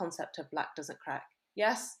 again, this concept of black doesn't crack.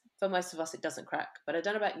 Yes, for most of us, it doesn't crack. But I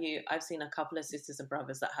don't know about you. I've seen a couple of sisters and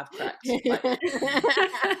brothers that have cracked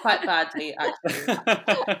quite badly, actually.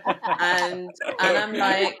 And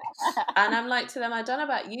I'm like to them, I don't know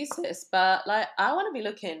about you, sis, but like I want to be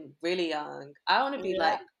looking really young. I want to be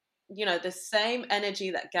like, you know, the same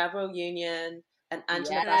energy that Gabrielle Union and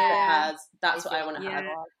Angela Bassett has. That's what I want to have.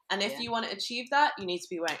 And if you want to achieve that, you need to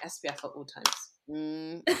be wearing SPF at all times.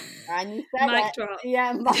 And you said mic drop.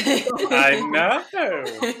 Yeah, mic drop. I know.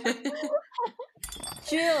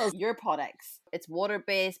 Jules, your products, it's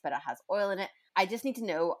water-based, but it has oil in it. I just need to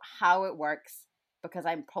know how it works because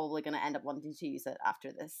I'm probably going to end up wanting to use it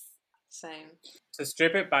after this. Same. To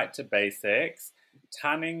strip it back to basics,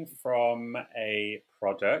 tanning from a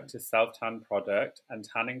product, a self-tan product, and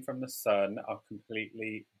tanning from the sun are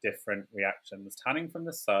completely different reactions. Tanning from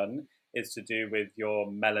the sun is to do with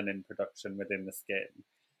your melanin production within the skin.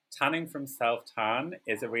 Tanning from self-tan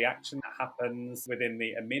is a reaction that happens within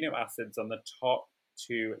the amino acids on the top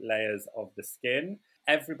 2 layers of the skin.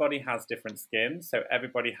 Everybody has different skin, so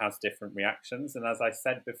everybody has different reactions. And as I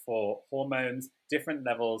said before, hormones, different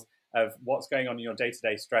levels of what's going on in your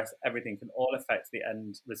day-to-day stress, everything can all affect the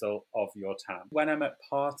end result of your tan. When I'm at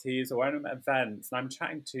parties or when I'm at events and I'm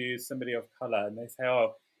chatting to somebody of colour and they say,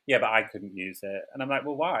 oh, yeah, but I couldn't use it. And I'm like,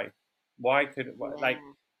 well, why? Like,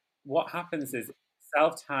 what happens is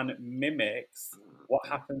self-tan mimics what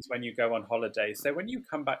happens when you go on holiday. So when you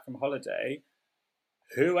come back from holiday,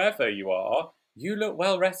 whoever you are, you look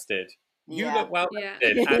well rested. You look well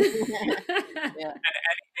rested. And any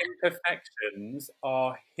imperfections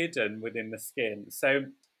are hidden within the skin. So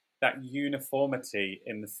that uniformity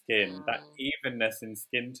in the skin, that evenness in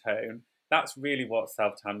skin tone, that's really what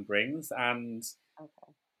self-tan brings. And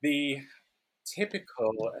the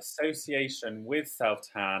typical association with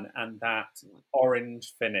self-tan and that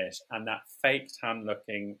orange finish and that fake tan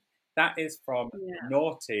looking, that is from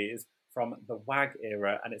noughties, from the WAG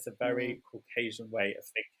era, and it's a very Caucasian way of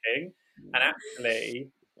thinking. And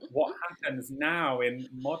actually, what happens now in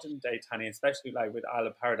modern day tanning, especially like with Isle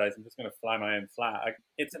of Paradise, I'm just going to fly my own flag,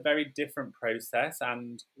 it's a very different process,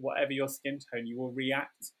 and whatever your skin tone, you will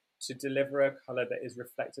react to deliver a colour that is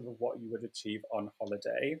reflective of what you would achieve on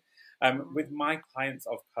holiday. With my clients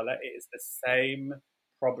of colour, it is the same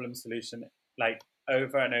problem solution, like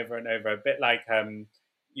over and over and over, a bit like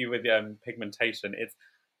you with pigmentation. It's,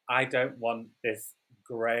 I don't want this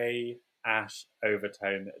grey ash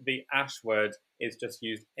overtone. The ash word is just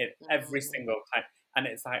used in every single time, and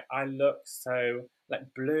it's like I look so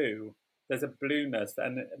like blue. There's a blueness,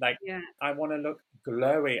 and like I want to look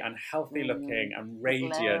glowy and healthy looking and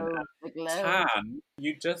radiant and tan.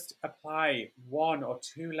 You just apply 1 or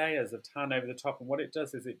 2 layers of tan over the top, and what it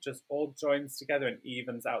does is it just all joins together and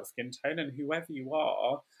evens out skin tone. And whoever you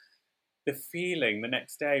are, the feeling the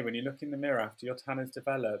next day when you look in the mirror after your tan has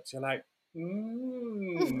developed, you're like,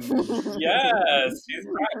 yes, she's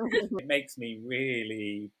right. It makes me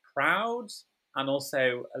really proud and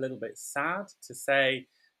also a little bit sad to say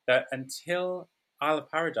that until Isle of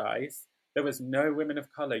Paradise, there was no women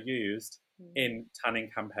of colour used in tanning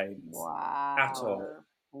campaigns at all.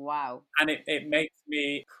 Wow. And it makes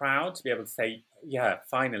me proud to be able to say, yeah,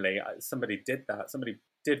 finally, somebody did that. Somebody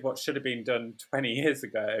did what should have been done 20 years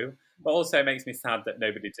ago. But also it makes me sad that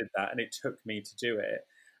nobody did that, and it took me to do it.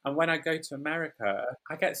 And when I go to America,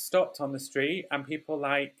 I get stopped on the street and people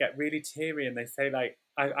like get really teary and they say like,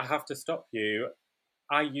 I have to stop you.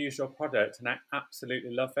 I use your product and I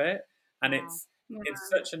absolutely love it. And it's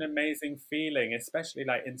such an amazing feeling, especially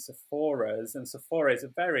like in Sephora's. And Sephora is a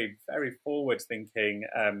very, very forward-thinking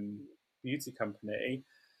beauty company.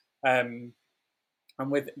 And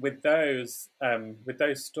with those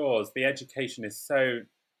stores, the education is so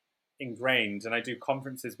ingrained, and I do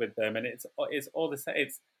conferences with them, and it's all the same.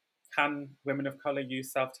 It's, can women of colour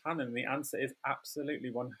use self-tan? And the answer is absolutely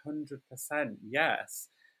 100% yes.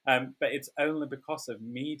 But it's only because of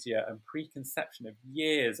media and preconception of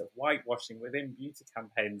years of whitewashing within beauty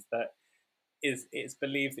campaigns that it's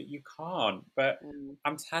believed that you can't. But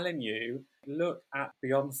I'm telling you, look at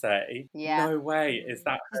Beyonce. No way is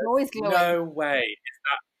that her. Always glowing. No way is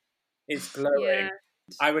that is glowing.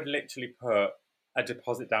 I would literally put a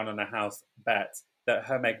deposit down on a house bet that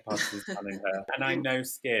her makeup artist is telling her. And I know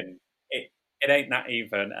skin. It ain't that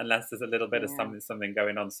even unless there's a little bit of something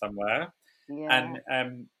going on somewhere. And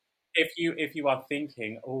if you are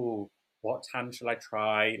thinking, oh, what tan shall I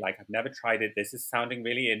try? Like, I've never tried it. This is sounding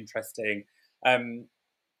really interesting.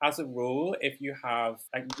 As a rule, if you have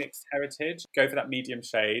like mixed heritage, go for that medium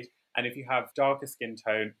shade. And if you have darker skin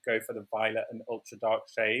tone, go for the violet and ultra dark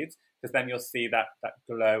shades, because then you'll see that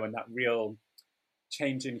glow and that real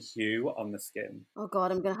change in hue on the skin. Oh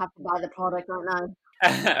God, I'm gonna have to buy the product right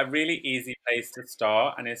now. A really easy place to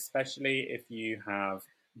start, and especially if you have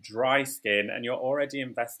dry skin and you're already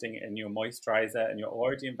investing in your moisturizer and you're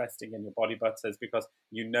already investing in your body butters because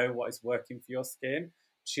you know what is working for your skin,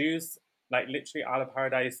 choose like literally Isle of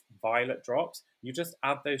Paradise violet drops. You just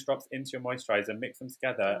add those drops into your moisturizer, mix them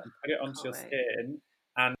together, and put it onto your skin,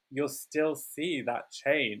 and you'll still see that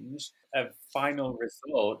change of final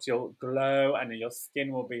result. You'll glow and your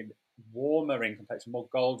skin will be warmer in complexion, more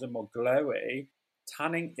golden, more glowy.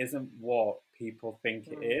 Tanning isn't what people think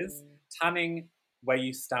it is. Tanning where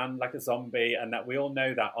you stand like a zombie, and that we all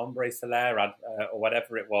know that Ombre Solaire ad, or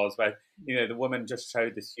whatever it was, where the woman just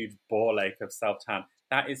showed this huge ball ache of self-tan.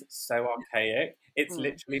 That is so archaic. It's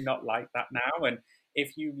literally not like that now. And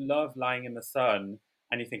if you love lying in the sun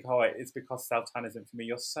and you think, oh, it's because self-tan isn't for me,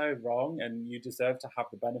 you're so wrong, and you deserve to have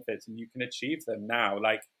the benefits, and you can achieve them now,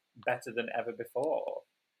 like better than ever before.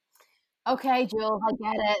 Okay, Jules, I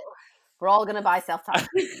get it. We're all gonna buy self-tan.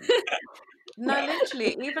 No,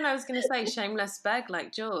 literally, even I was going to say shameless beg,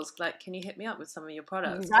 like Jules, like, can you hit me up with some of your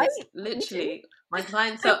products? Right? Literally, my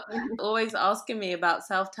clients are always asking me about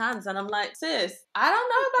self-tans, and I'm like, sis, I don't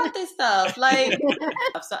know about this stuff. Like,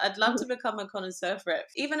 so I'd love to become a connoisseur for it.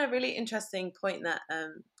 Even a really interesting point that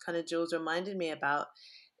kind of Jules reminded me about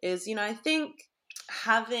is, I think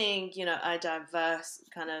having, a diverse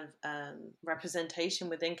kind of representation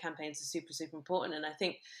within campaigns is super, super important. And I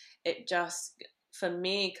think it just, for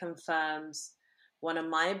me, confirms one of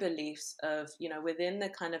my beliefs of, within the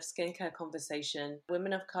kind of skincare conversation,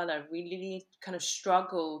 women of color really kind of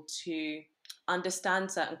struggle to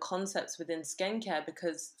understand certain concepts within skincare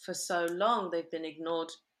because for so long they've been ignored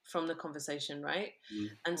from the conversation, right?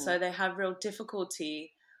 And so they have real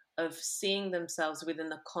difficulty of seeing themselves within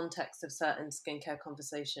the context of certain skincare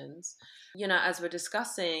conversations. As we're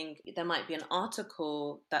discussing, there might be an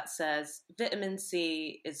article that says vitamin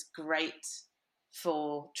C is great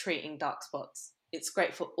for treating dark spots. It's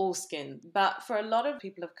great for all skin. But for a lot of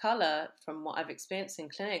people of color, from what I've experienced in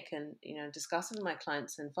clinic and, discussing with my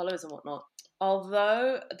clients and followers and whatnot,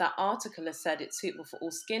 although that article has said it's suitable for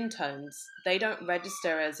all skin tones, they don't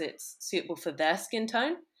register as it's suitable for their skin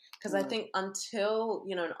tone. Because I think until,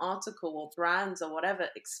 an article or brands or whatever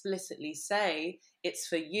explicitly say it's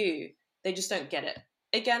for you, they just don't get it.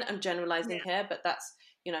 Again, I'm generalizing here, but that's,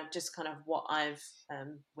 just kind of what I've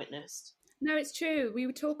witnessed. No, it's true. We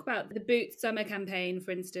would talk about the Boots summer campaign, for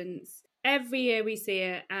instance. Every year we see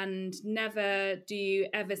it, and never do you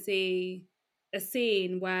ever see a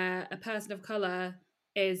scene where a person of colour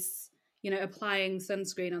is, applying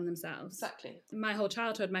sunscreen on themselves. Exactly. My whole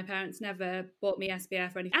childhood, my parents never bought me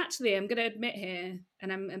SPF or anything. Actually, I'm going to admit here,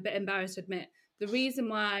 and I'm a bit embarrassed to admit, the reason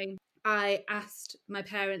why I asked my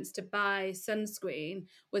parents to buy sunscreen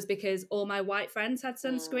was because all my white friends had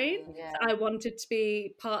sunscreen. Yeah. So I wanted to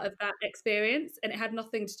be part of that experience, and it had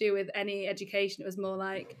nothing to do with any education. It was more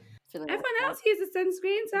like, everyone else uses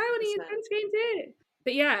sunscreen, so I want to use sunscreen too.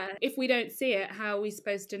 But yeah, if we don't see it, how are we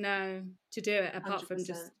supposed to know to do it apart 100%. From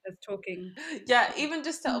just talking? Yeah, even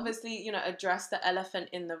just to obviously, address the elephant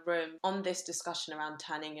in the room on this discussion around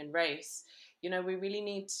tanning and race, we really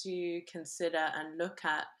need to consider and look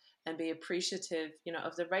at and be appreciative,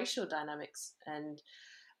 of the racial dynamics and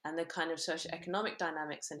the kind of socioeconomic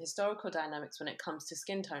dynamics and historical dynamics when it comes to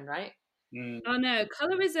skin tone, right? Oh no,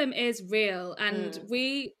 colorism is real. And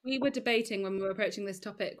we were debating when we were approaching this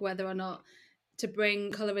topic whether or not to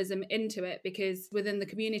bring colorism into it, because within the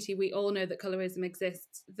community we all know that colorism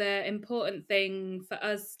exists. The important thing for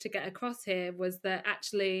us to get across here was that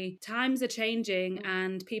actually times are changing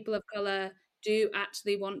and people of colour do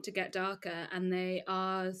actually want to get darker, and they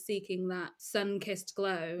are seeking that sun-kissed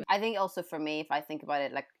glow. I think also for me, if I think about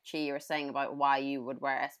it, like Chi, you were saying about why you would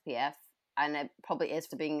wear SPF, and it probably is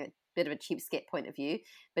for being a bit of a cheapskate point of view,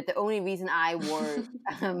 but the only reason I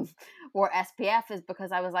wore SPF is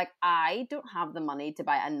because I was like, I don't have the money to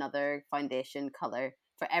buy another foundation color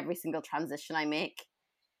for every single transition I make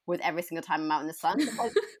with every single time I'm out in the sun.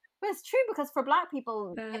 Because, but it's true, because for Black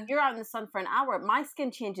people, if you're out in the sun for an hour, my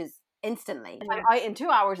skin changes instantly. If I'm out in 2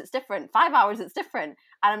 hours, it's different. 5 hours, it's different.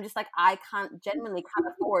 And I'm just like, I genuinely can't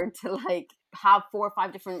afford to like have 4 or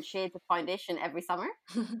 5 different shades of foundation every summer.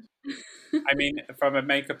 I mean, from a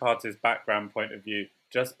makeup artist background point of view,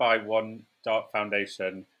 just buy one dark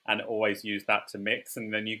foundation and always use that to mix,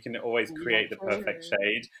 and then you can always create the perfect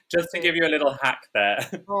shade. Just to give you a little hack there.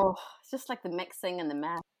 Oh, it's just like the mixing and the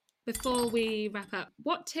mess. Before we wrap up,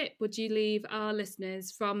 what tip would you leave our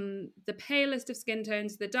listeners from the palest of skin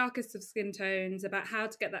tones to the darkest of skin tones about how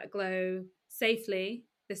to get that glow safely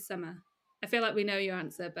this summer? I feel like we know your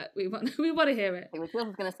answer, but we want to hear it. See what Jules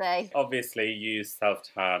was going to say. Obviously, use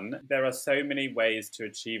self-tan. There are so many ways to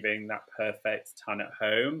achieving that perfect tan at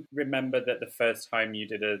home. Remember that the first time you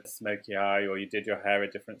did a smoky eye or you did your hair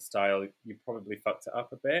a different style, you probably fucked it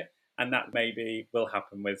up a bit. And that maybe will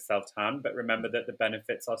happen with self-tan. But remember that the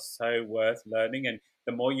benefits are so worth learning. And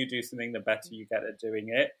the more you do something, the better you get at doing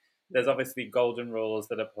it. There's obviously golden rules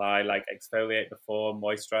that apply, like exfoliate before,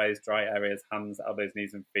 moisturize dry areas, hands, elbows,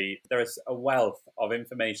 knees and feet. There is a wealth of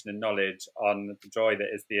information and knowledge on the joy that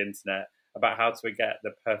is the internet about how to get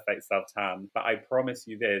the perfect self-tan. But I promise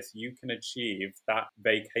you this, you can achieve that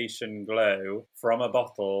vacation glow from a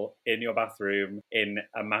bottle in your bathroom in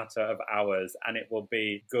a matter of hours, and it will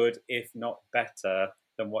be good, if not better,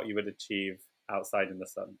 than what you would achieve outside in the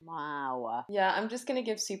sun. Wow. Yeah, I'm just going to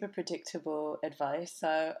give super predictable advice.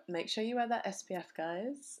 So make sure you wear that SPF,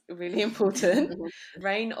 guys. Really important.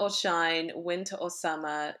 Rain or shine, winter or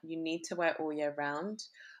summer, you need to wear all year round.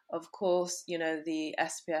 Of course, you know, the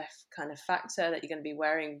SPF kind of factor that you're going to be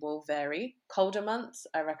wearing will vary. Colder months,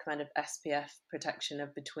 I recommend an SPF protection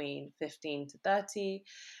of between 15 to 30.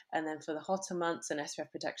 And then for the hotter months, an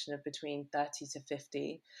SPF protection of between 30 to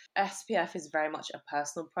 50. SPF is very much a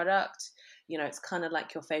personal product. You know, it's kind of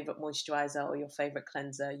like your favorite moisturizer or your favorite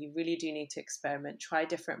cleanser. You really do need to experiment, try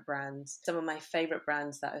different brands. Some of my favorite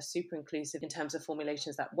brands that are super inclusive in terms of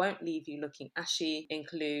formulations that won't leave you looking ashy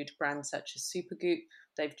include brands such as Supergoop.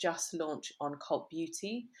 They've just launched on Cult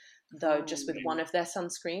Beauty, though just with one of their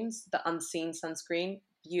sunscreens, the Unseen sunscreen.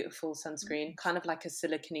 Beautiful sunscreen, kind of like a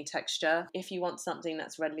silicone texture. If you want something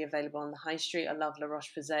that's readily available on the high street, I love La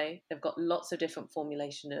Roche-Posay. They've got lots of different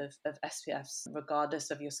formulation of SPFs,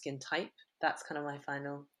 regardless of your skin type. That's kind of my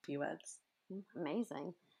final few words.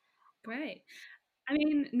 Amazing. Great. I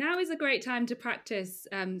mean, now is a great time to practice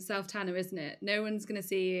self-tanner, isn't it? No one's going to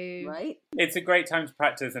see you. Right? It's a great time to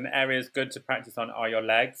practice, and areas good to practice on are your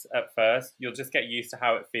legs at first. You'll just get used to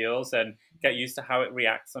how it feels and get used to how it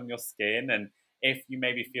reacts on your skin. And if you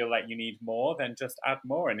maybe feel like you need more, then just add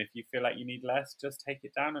more. And if you feel like you need less, just take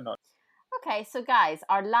it down a notch. Okay, so guys,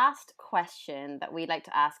 our last question that we like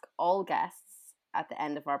to ask all guests at the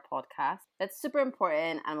end of our podcast, that's super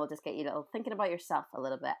important, and we'll just get you thinking about yourself a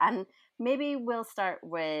little bit. And maybe we'll start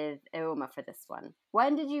with Uma for this one.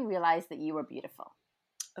 When did you realize that you were beautiful?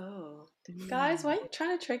 Oh, guys, why are you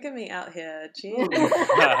trying to trigger me out here? Jeez.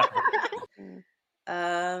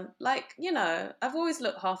 Like, you know, I've always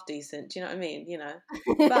looked half decent. Do you know what I mean? You know,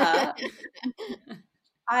 but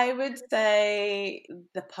I would say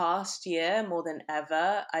the past year more than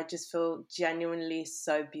ever, I just feel genuinely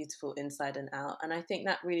so beautiful inside and out. And I think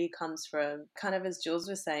that really comes from kind of, as Jules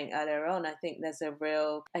was saying earlier on, I think there's a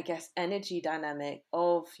real, I guess, energy dynamic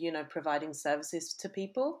of, you know, providing services to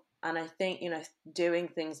people. And I think, you know, doing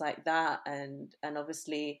things like that and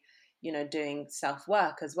obviously, you know, doing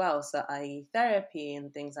self-work as well. So i.e. therapy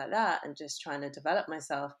and things like that, and just trying to develop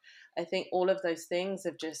myself. I think all of those things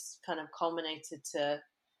have just kind of culminated to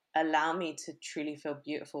allow me to truly feel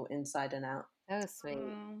beautiful inside and out. Oh, sweet.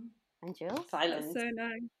 And Jules? Silence. That's so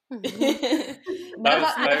nice. That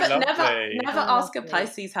was so lovely. Never ask a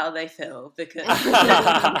Pisces how they feel, because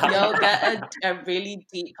you'll get a really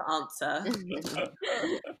deep answer.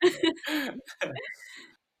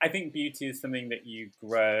 I think beauty is something that you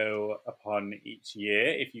grow upon each year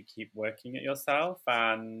if you keep working at yourself.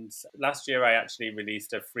 And last year I actually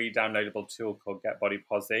released a free downloadable tool called Get Body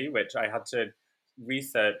Posy, which I had to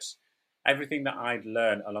research everything that I'd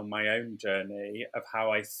learned along my own journey of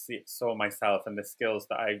how I saw myself and the skills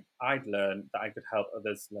that I'd learned that I could help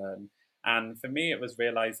others learn. And for me, it was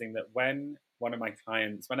realizing that when one of my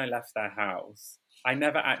clients, when I left their house, I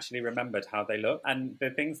never actually remembered how they looked. And the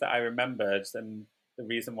things that I remembered and the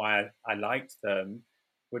reason why I liked them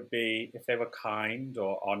would be if they were kind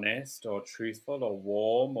or honest or truthful or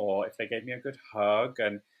warm, or if they gave me a good hug.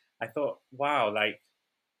 And I thought, wow, like,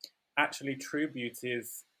 actually true beauty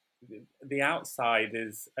is, the outside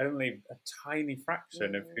is only a tiny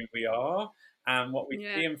fraction of who we are, and what we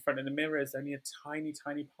see in front of the mirror is only a tiny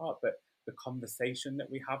part. But the conversation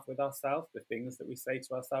that we have with ourselves, the things that we say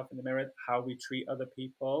to ourselves in the mirror, how we treat other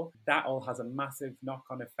people, that all has a massive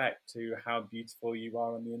knock-on effect to how beautiful you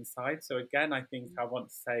are on the inside. So again, I think I want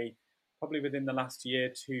to say, probably within the last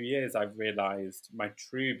year, 2 years, I've realised my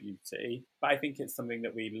true beauty. But I think it's something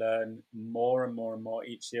that we learn more and more and more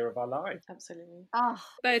each year of our life. Absolutely. Oh,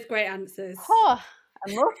 both great answers. Oh,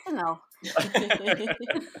 emotional.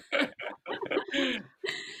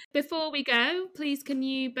 Before we go, please can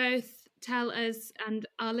you both tell us and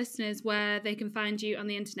our listeners where they can find you on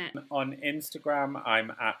the internet. On Instagram,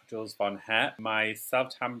 I'm at Jules Von Het. My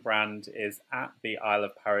self-tan brand is at the Isle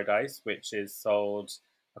of Paradise, which is sold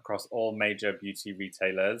across all major beauty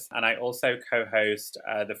retailers. And I also co-host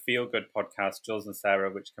the Feel Good podcast, Jules and Sarah,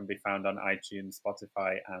 which can be found on iTunes,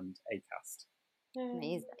 Spotify, and Acast.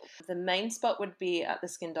 Amazing. The main spot would be at the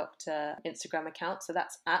Skin Doctor Instagram account. So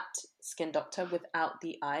that's at Skin Doctor without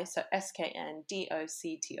the I. So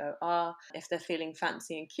SKNDOCTOR. If they're feeling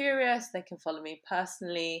fancy and curious, they can follow me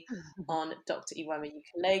personally on Dr. Iwoma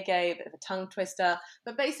Ukulele, a bit of a tongue twister.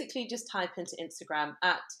 But basically just type into Instagram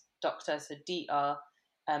at Dr. So DR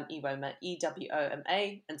Iwoma,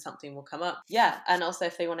 EWOMA, and something will come up. Yeah, and also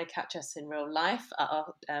if they want to catch us in real life at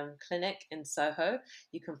our clinic in Soho,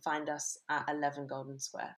 you can find us at 11 Golden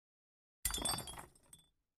Square.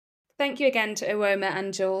 Thank you again to Iwoma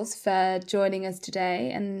and Jules for joining us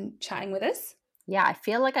today and chatting with us. Yeah, I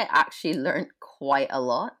feel like I actually learned quite a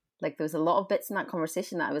lot. Like there was a lot of bits in that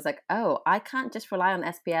conversation that I was like, oh, I can't just rely on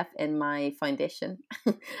SPF in my foundation.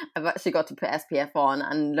 I've actually got to put SPF on,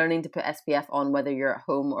 and learning to put SPF on whether you're at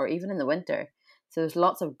home or even in the winter. So there's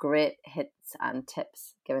lots of great hits and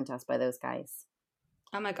tips given to us by those guys.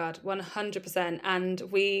 Oh my God, 100%. And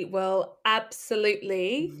we will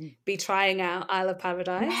absolutely be trying out Isle of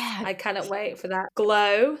Paradise. Yeah. I cannot wait for that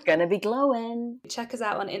glow. Gonna be glowing. Check us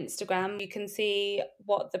out on Instagram. You can see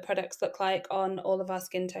what the products look like on all of our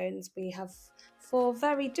skin tones. We have 4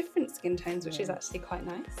 very different skin tones, which is actually quite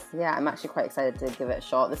nice. Yeah, I'm actually quite excited to give it a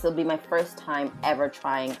shot. This will be my first time ever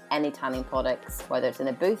trying any tanning products, whether it's in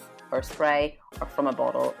a booth or spray or from a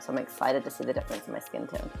bottle. So I'm excited to see the difference in my skin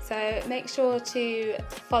tone. So make sure to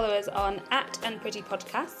follow us on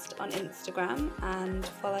 @andprettypodcast on Instagram and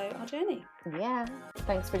follow our journey. Yeah,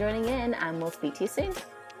 thanks for joining in, and we'll speak to you soon.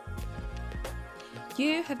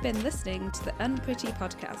 You have been listening to the Unpretty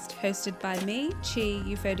podcast, hosted by me, Chi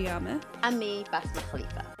Euphodiama, And me, Basma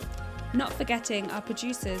Khalifa. not forgetting our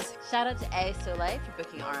producers. Shout out to A Soleil for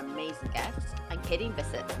booking our amazing guests, and Katie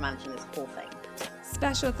Bissett for managing this whole thing.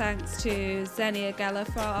 Special thanks to Xenia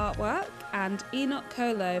Geller for our artwork and Enoch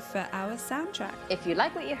Kolo for our soundtrack. If you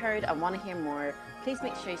like what you heard and want to hear more, please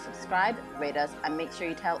make sure you subscribe, rate us, and make sure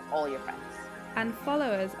you tell all your friends. And follow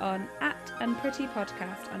us on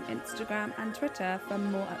 @unprettypodcast on Instagram and Twitter for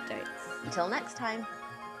more updates. Until next time.